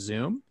in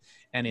Zoom.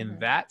 And in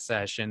that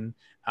session,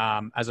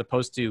 as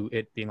opposed to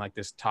it being like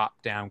this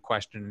top-down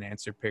question and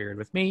answer period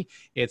with me,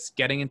 it's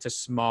getting into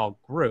small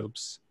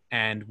groups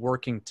and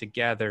working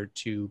together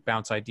to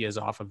bounce ideas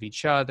off of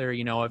each other.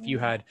 If you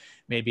had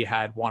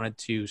wanted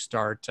to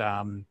start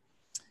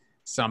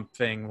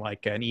something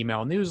like an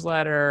email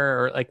newsletter,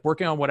 or like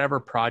working on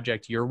whatever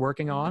project you're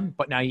working on,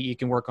 but now you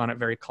can work on it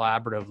very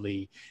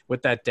collaboratively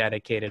with that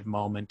dedicated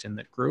moment in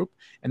the group.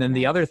 And then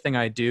the other thing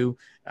I do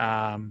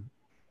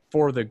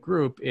for the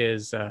group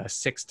is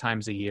 6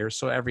 times a year.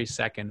 So every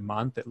second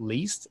month at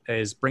least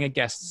is bring a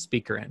guest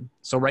speaker in.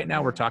 So right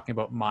now we're talking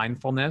about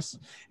mindfulness.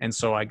 And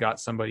so I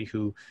got somebody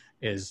who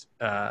is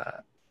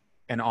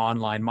an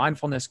online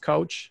mindfulness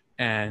coach,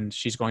 and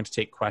she's going to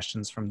take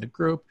questions from the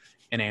group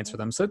and answer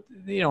them. So,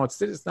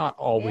 it's not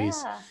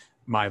always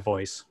my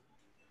voice.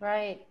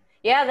 Right.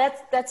 Yeah,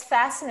 that's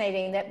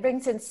fascinating. That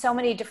brings in so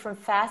many different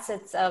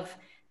facets of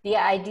the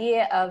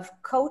idea of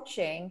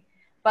coaching,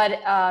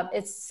 but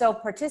it's so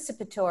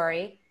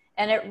participatory.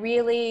 And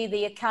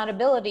the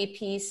accountability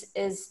piece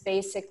is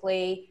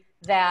basically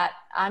that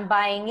I'm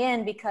buying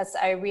in because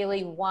I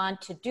really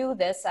want to do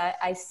this.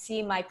 I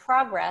see my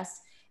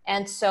progress.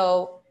 And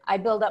so I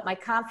build up my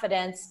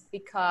confidence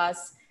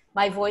because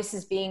my voice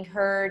is being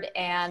heard,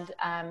 and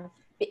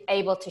be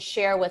able to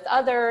share with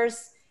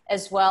others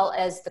as well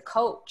as the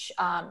coach.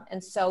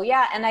 And so,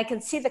 and I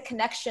can see the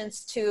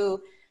connections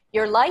to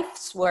your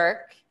life's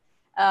work,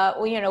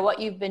 what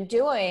you've been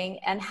doing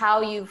and how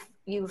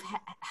you've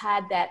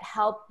had that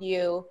help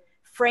you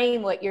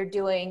frame what you're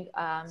doing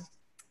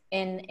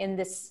in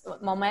this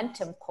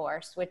momentum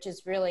course, which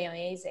is really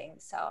amazing.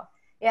 So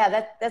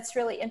that's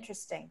really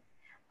interesting.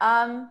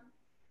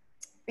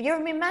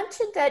 You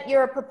mentioned that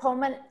you're a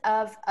proponent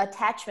of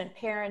attachment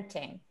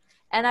parenting.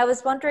 And I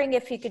was wondering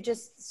if you could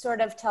just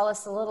sort of tell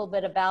us a little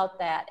bit about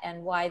that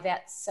and why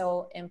that's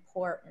so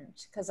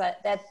important, because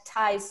that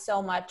ties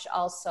so much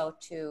also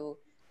to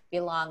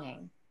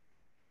belonging.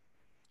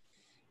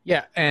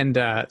 Yeah. And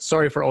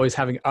sorry for always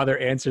having other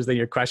answers than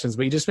your questions,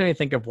 but you just made me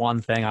think of one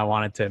thing I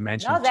wanted to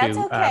mention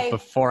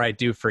before I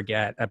do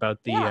forget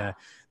about the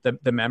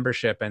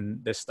membership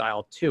and the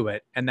style to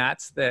it. And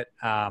that's that,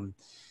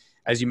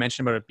 as you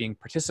mentioned about it being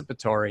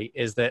participatory,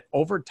 is that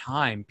over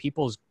time,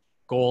 people's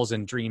goals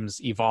and dreams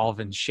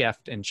evolve and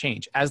shift and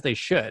change, as they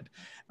should.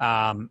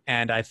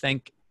 And I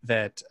think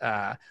that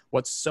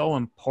what's so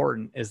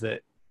important is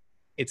that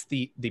it's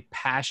the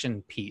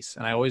passion piece.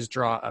 And I always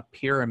draw a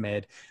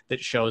pyramid that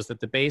shows that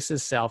the base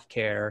is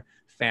self-care,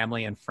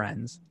 family, and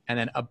friends. And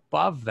then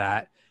above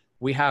that,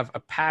 we have a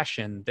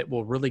passion that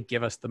will really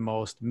give us the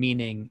most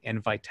meaning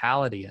and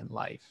vitality in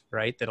life,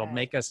 right? That'll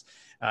make us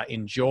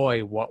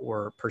enjoy what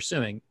we're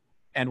pursuing.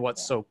 And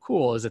what's so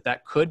cool is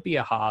that could be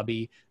a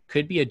hobby,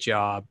 could be a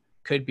job,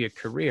 could be a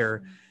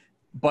career,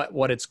 but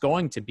what it's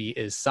going to be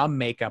is some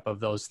makeup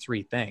of those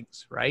 3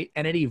 things, right?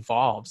 And it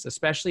evolves,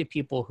 especially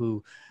people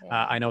who,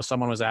 I know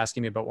someone was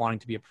asking me about wanting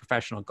to be a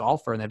professional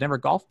golfer and they've never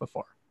golfed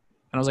before.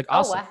 And I was like,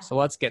 awesome. Oh, wow. So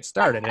let's get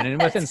started.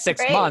 And within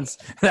 6 months,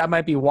 that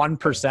might be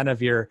 1%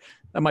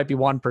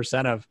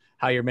 of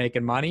how you're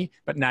making money,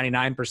 but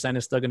 99%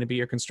 is still going to be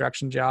your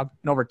construction job.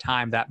 And over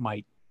time, that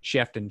might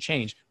shift and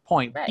change.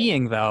 Point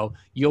being, though,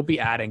 you'll be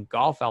adding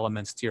golf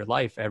elements to your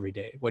life every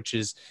day, which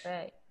is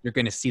you're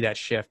going to see that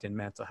shift in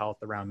mental health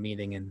around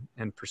meaning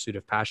and pursuit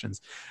of passions.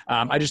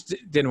 I just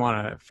didn't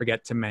want to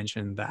forget to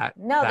mention that.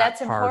 No,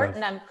 that's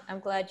important. I'm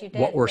glad you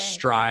did. What we're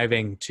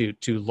striving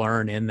to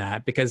learn in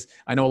that, because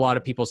I know a lot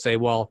of people say,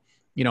 well,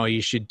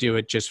 you should do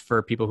it just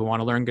for people who want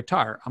to learn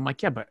guitar. I'm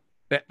like, yeah, but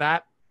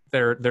that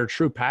their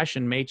true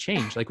passion may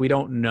change. Like, we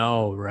don't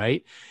know,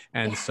 right?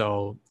 And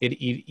so it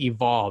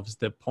evolves.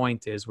 The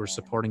point is we're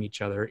supporting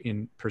each other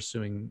in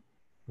pursuing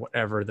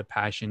whatever the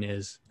passion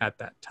is at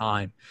that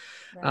time.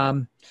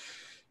 Right.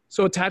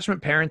 So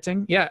attachment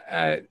parenting,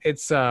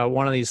 it's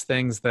one of these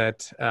things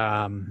that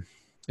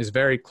is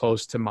very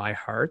close to my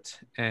heart.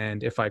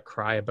 And if I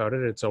cry about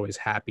it, it's always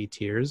happy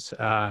tears.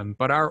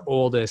 But our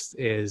oldest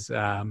is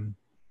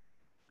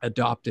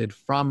adopted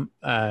from,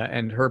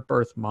 and her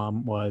birth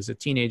mom was a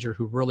teenager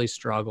who really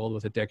struggled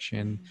with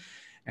addiction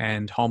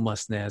and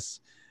homelessness.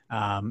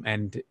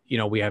 And,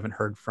 we haven't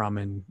heard from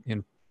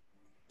in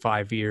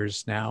 5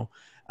 years now.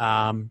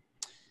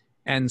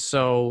 And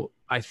so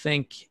I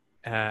think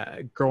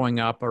growing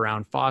up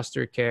around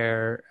foster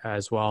care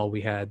as well,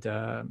 we had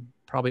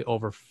probably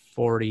over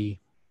 40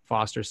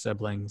 foster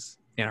siblings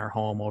in our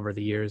home over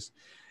the years.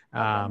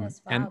 Wow,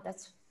 and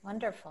that's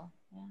wonderful.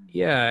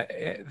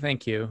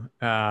 Thank you.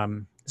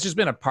 It's just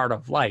been a part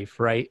of life,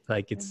 right?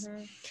 Like it's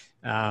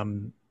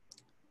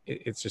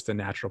just a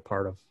natural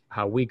part of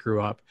how we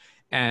grew up.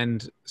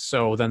 And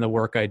so then the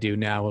work I do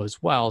now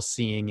as well,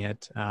 seeing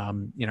it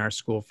in our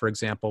school, for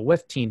example,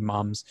 with teen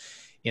moms,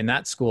 in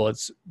that school,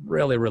 it's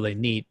really, really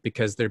neat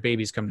because their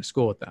babies come to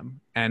school with them,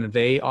 and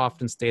they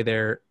often stay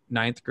there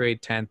ninth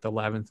grade, 10th,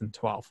 11th, and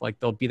 12th. Like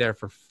they'll be there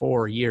for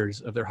 4 years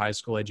of their high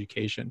school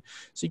education.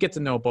 So you get to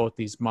know both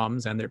these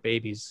moms and their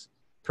babies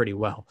pretty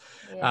well.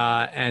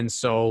 Yeah. And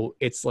so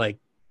it's like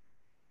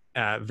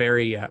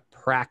very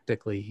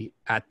practically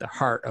at the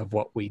heart of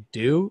what we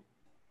do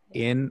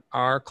in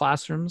our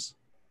classrooms.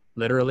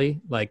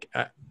 Literally, like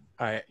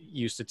I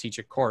used to teach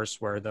a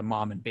course where the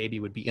mom and baby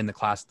would be in the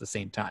class at the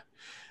same time.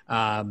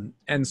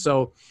 And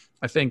so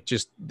I think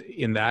just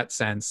in that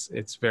sense,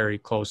 it's very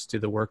close to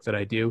the work that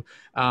I do.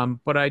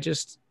 But I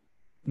just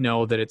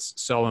know that it's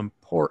so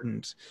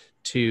important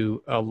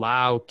to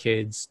allow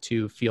kids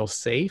to feel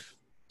safe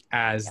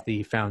as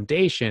the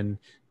foundation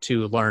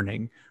to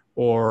learning.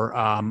 Or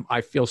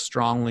I feel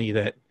strongly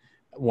that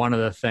one of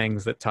the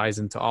things that ties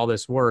into all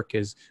this work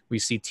is we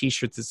see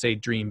t-shirts that say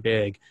dream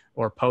big,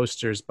 or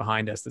posters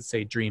behind us that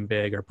say dream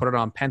big, or put it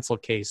on pencil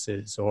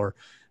cases or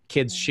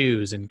kids'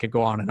 shoes, and could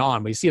go on and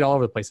on. We see it all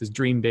over the place as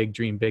dream big,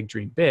 dream big,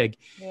 dream big.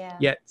 Yeah.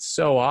 Yet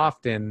so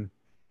often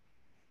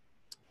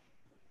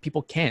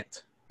people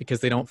can't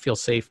because they don't feel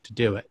safe to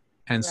do it.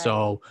 And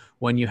so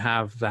when you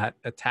have that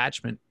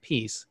attachment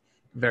piece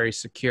very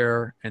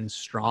secure and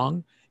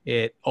strong,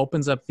 it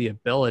opens up the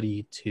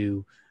ability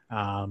to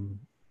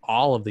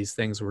all of these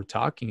things we're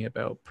talking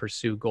about,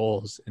 pursue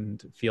goals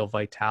and feel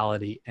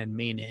vitality and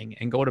meaning,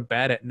 and go to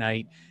bed at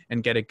night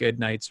and get a good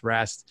night's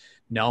rest,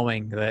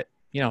 knowing that,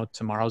 you know,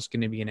 tomorrow's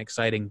going to be an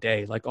exciting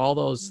day. Like all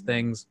those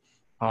things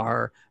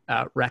are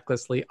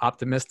recklessly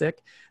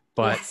optimistic,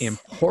 but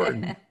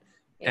important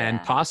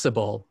and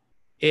possible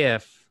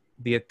if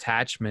the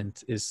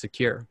attachment is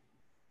secure.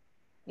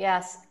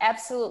 Yes,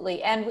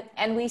 absolutely.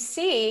 And we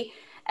see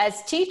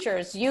as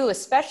teachers, you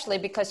especially,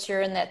 because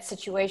you're in that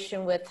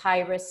situation with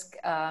high risk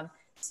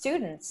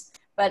students,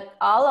 but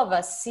all of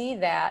us see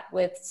that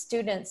with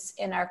students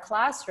in our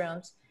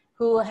classrooms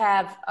who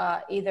have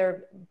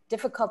either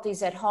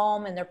difficulties at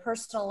home in their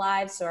personal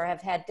lives, or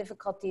have had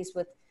difficulties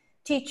with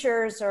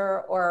teachers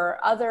or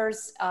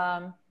others,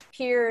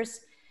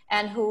 peers,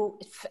 and who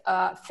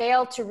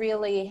fail to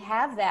really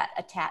have that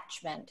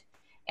attachment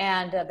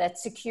and that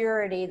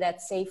security,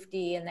 that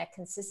safety, and that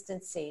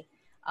consistency.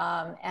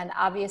 And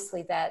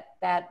obviously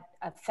that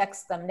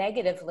affects them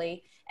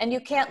negatively. And you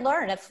can't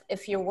learn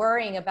if you're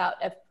worrying about,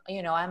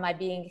 you know, am I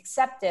being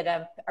accepted?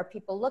 Are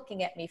people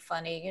looking at me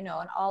funny? You know,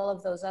 and all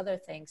of those other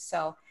things.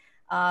 So,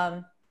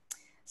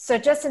 so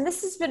Justin,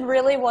 this has been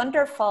really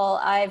wonderful.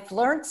 I've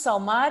learned so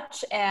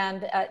much,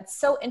 and it's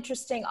so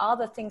interesting, all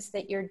the things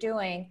that you're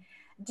doing.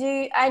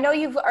 I know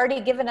you've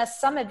already given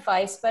us some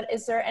advice, but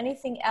is there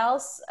anything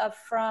else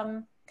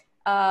from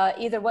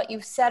either what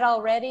you've said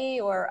already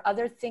or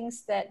other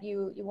things that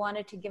you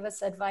wanted to give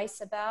us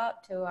advice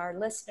about to our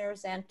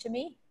listeners and to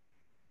me?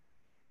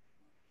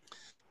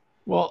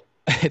 Well,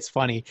 it's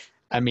funny.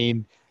 I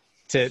mean,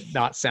 to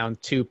not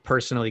sound too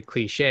personally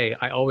cliche,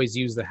 I always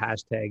use the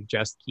hashtag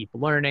just keep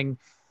learning.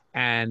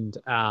 And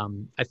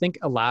I think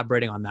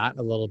elaborating on that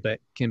a little bit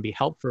can be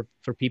helpful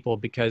for people,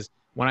 because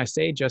when I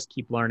say just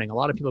keep learning, a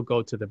lot of people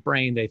go to the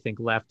brain, they think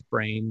left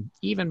brain,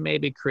 even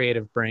maybe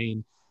creative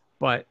brain.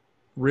 But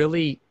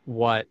really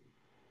what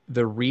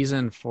the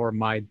reason for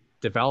my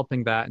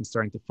developing that and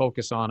starting to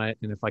focus on it,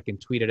 and if I can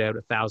tweet it out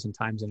 1,000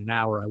 times in an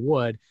hour, I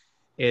would,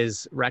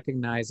 is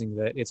recognizing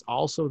that it's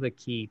also the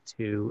key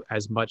to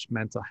as much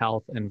mental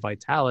health and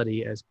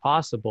vitality as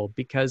possible,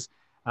 because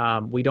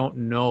we don't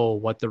know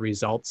what the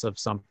results of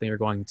something are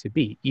going to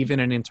be. Even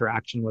an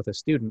interaction with a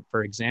student,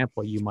 for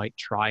example, you might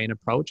try an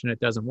approach and it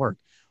doesn't work.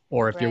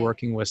 Or if you're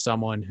working with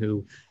someone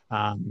who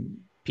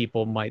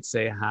people might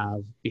say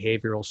have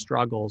behavioral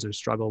struggles or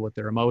struggle with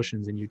their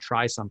emotions, and you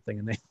try something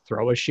and they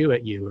throw a shoe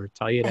at you or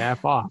tell you to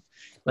F off.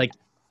 Like,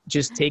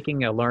 just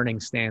taking a learning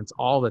stance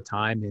all the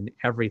time in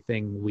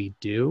everything we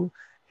do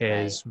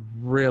is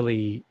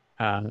really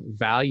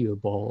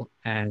valuable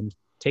and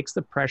takes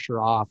the pressure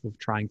off of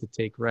trying to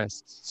take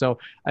risks. So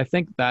I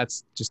think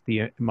that's just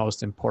the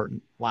most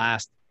important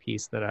last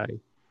piece that I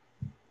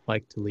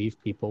like to leave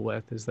people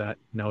with, is that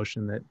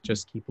notion that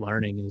just keep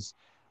learning is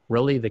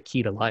really the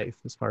key to life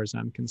as far as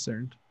I'm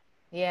concerned.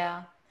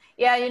 Yeah.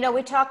 Yeah. You know,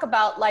 we talk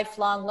about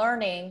lifelong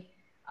learning.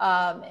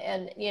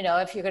 And, you know,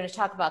 if you're going to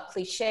talk about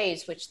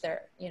cliches, which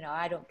they're, you know,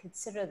 I don't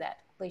consider that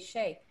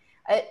cliche.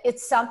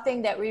 It's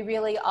something that we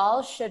really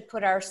all should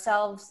put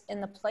ourselves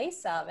in the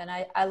place of. And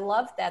I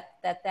love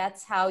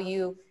that's how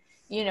you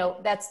know,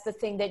 that's the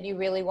thing that you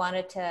really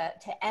wanted to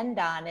end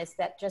on, is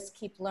that just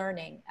keep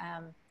learning.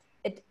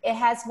 It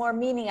has more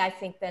meaning, I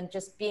think, than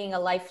just being a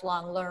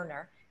lifelong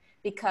learner,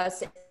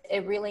 because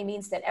it really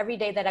means that every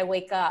day that I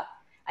wake up,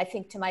 I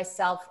think to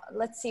myself,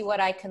 let's see what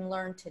I can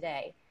learn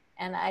today.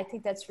 And I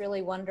think that's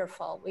really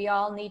wonderful. We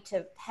all need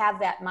to have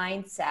that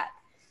mindset.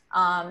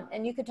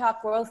 And you could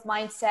talk growth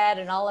mindset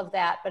and all of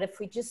that, but if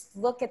we just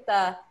look at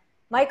the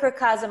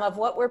microcosm of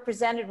what we're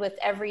presented with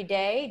every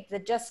day. The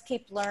Just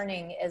Keep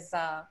Learning is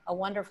a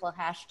wonderful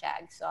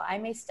hashtag. So I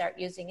may start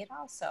using it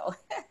also.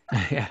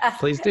 Yeah,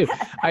 please do.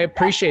 I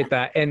appreciate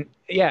that. And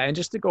yeah, and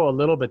just to go a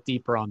little bit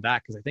deeper on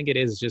that, because I think it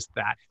is just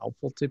that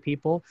helpful to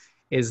people,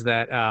 is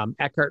that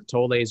Eckhart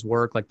Tolle's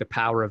work, like The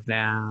Power of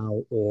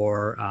Now,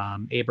 or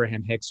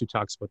Abraham Hicks, who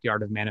talks about the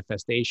art of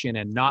manifestation,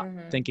 and not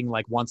thinking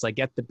like, once I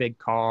get the big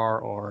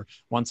car or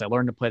once I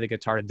learn to play the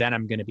guitar, then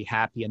I'm going to be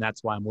happy. And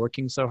that's why I'm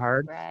working so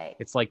hard. Right.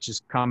 It's like,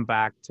 just come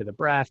back to the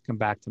breath, come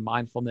back to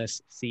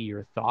mindfulness, see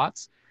your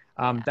thoughts.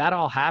 That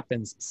all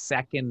happens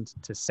second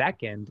to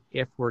second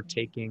if we're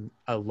taking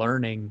a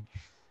learning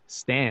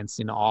stance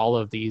in all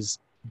of these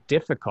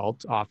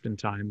difficult,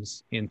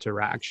 oftentimes,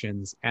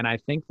 interactions. And I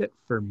think that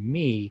for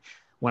me,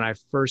 when I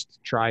first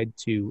tried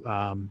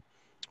to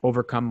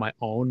overcome my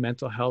own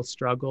mental health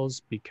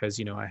struggles, because,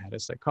 I had a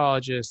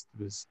psychologist,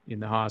 was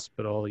in the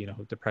hospital,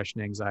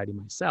 depression, anxiety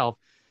myself,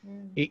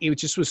 it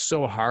just was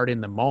so hard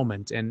in the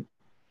moment. And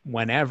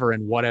whenever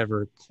and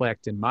whatever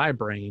clicked in my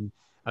brain,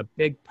 a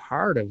big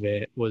part of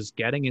it was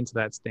getting into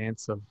that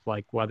stance of,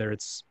 like, whether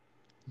it's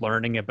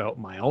learning about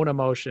my own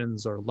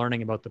emotions or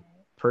learning about the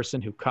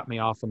person who cut me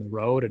off on the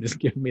road and is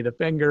giving me the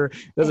finger,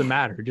 doesn't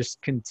matter. Just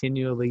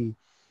continually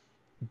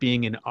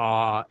being in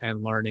awe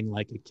and learning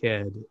like a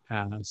kid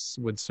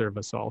would serve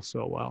us all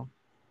so well.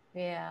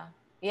 Yeah.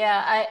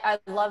 Yeah. I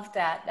love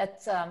that.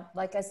 That's,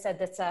 like I said,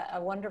 that's a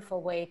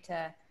wonderful way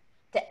to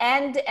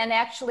end. And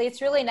actually, it's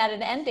really not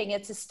an ending.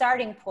 It's a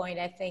starting point,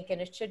 I think,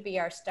 and it should be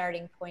our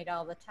starting point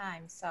all the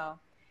time. So,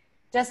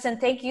 Justin,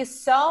 thank you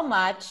so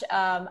much.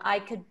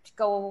 I could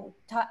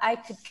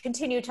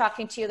continue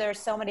talking to you. There are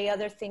so many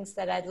other things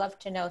that I'd love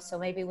to know. So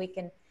maybe we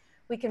can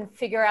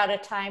figure out a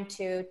time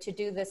to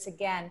do this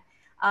again.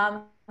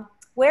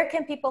 Where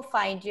can people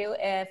find you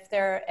if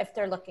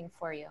they're looking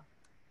for you?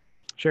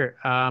 Sure.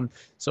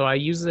 So I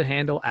use the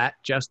handle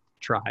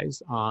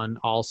 @JustTries on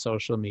all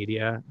social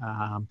media.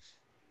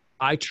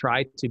 I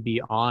try to be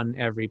on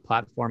every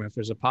platform. If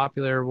there's a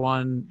popular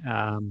one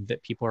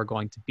that people are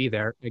going to be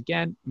there,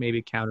 again,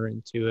 maybe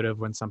counterintuitive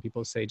when some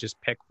people say just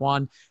pick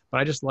one,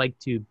 but I just like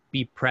to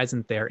be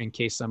present there in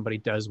case somebody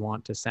does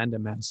want to send a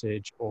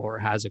message or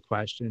has a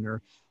question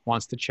or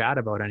wants to chat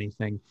about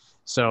anything.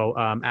 So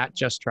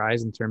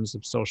 @JustTries in terms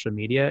of social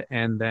media,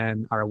 and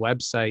then our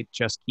website,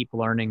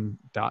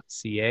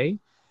 justkeeplearning.ca.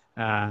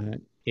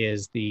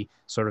 Is the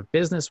sort of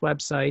business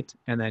website,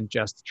 and then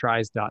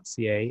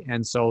justtries.ca.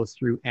 And so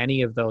through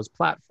any of those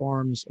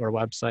platforms or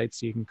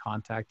websites, you can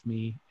contact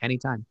me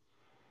anytime.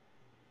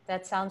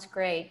 That sounds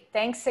great.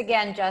 Thanks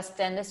again,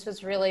 Justin. This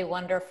was really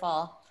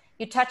wonderful.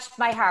 You touched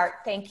my heart.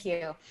 Thank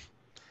you.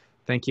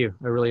 Thank you.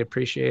 I really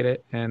appreciate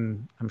it.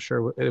 And I'm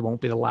sure it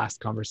won't be the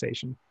last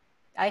conversation.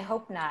 I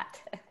hope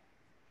not.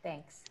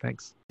 Thanks.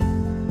 Thanks.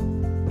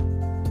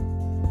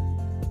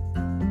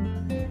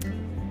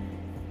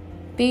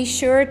 Be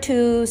sure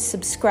to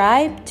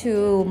subscribe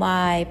to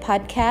my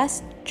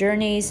podcast,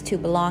 Journeys to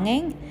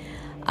Belonging.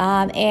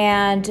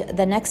 And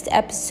the next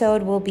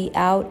episode will be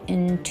out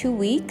in 2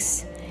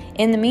 weeks.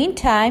 In the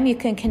meantime, you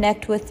can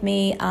connect with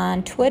me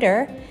on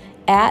Twitter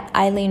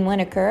 @Eileen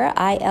Winokur,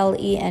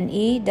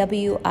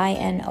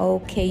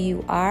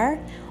 ILENEWINOKUR,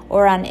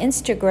 or on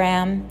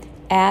Instagram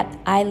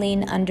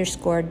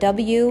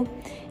 @Eileen_W.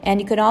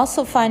 And you can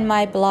also find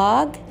my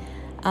blog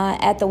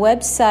at the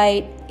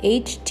website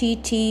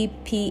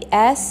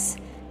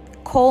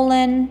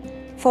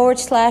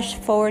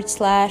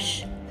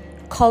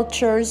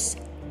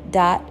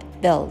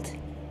https://cultures.build.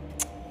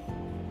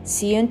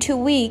 See you in 2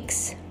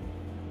 weeks.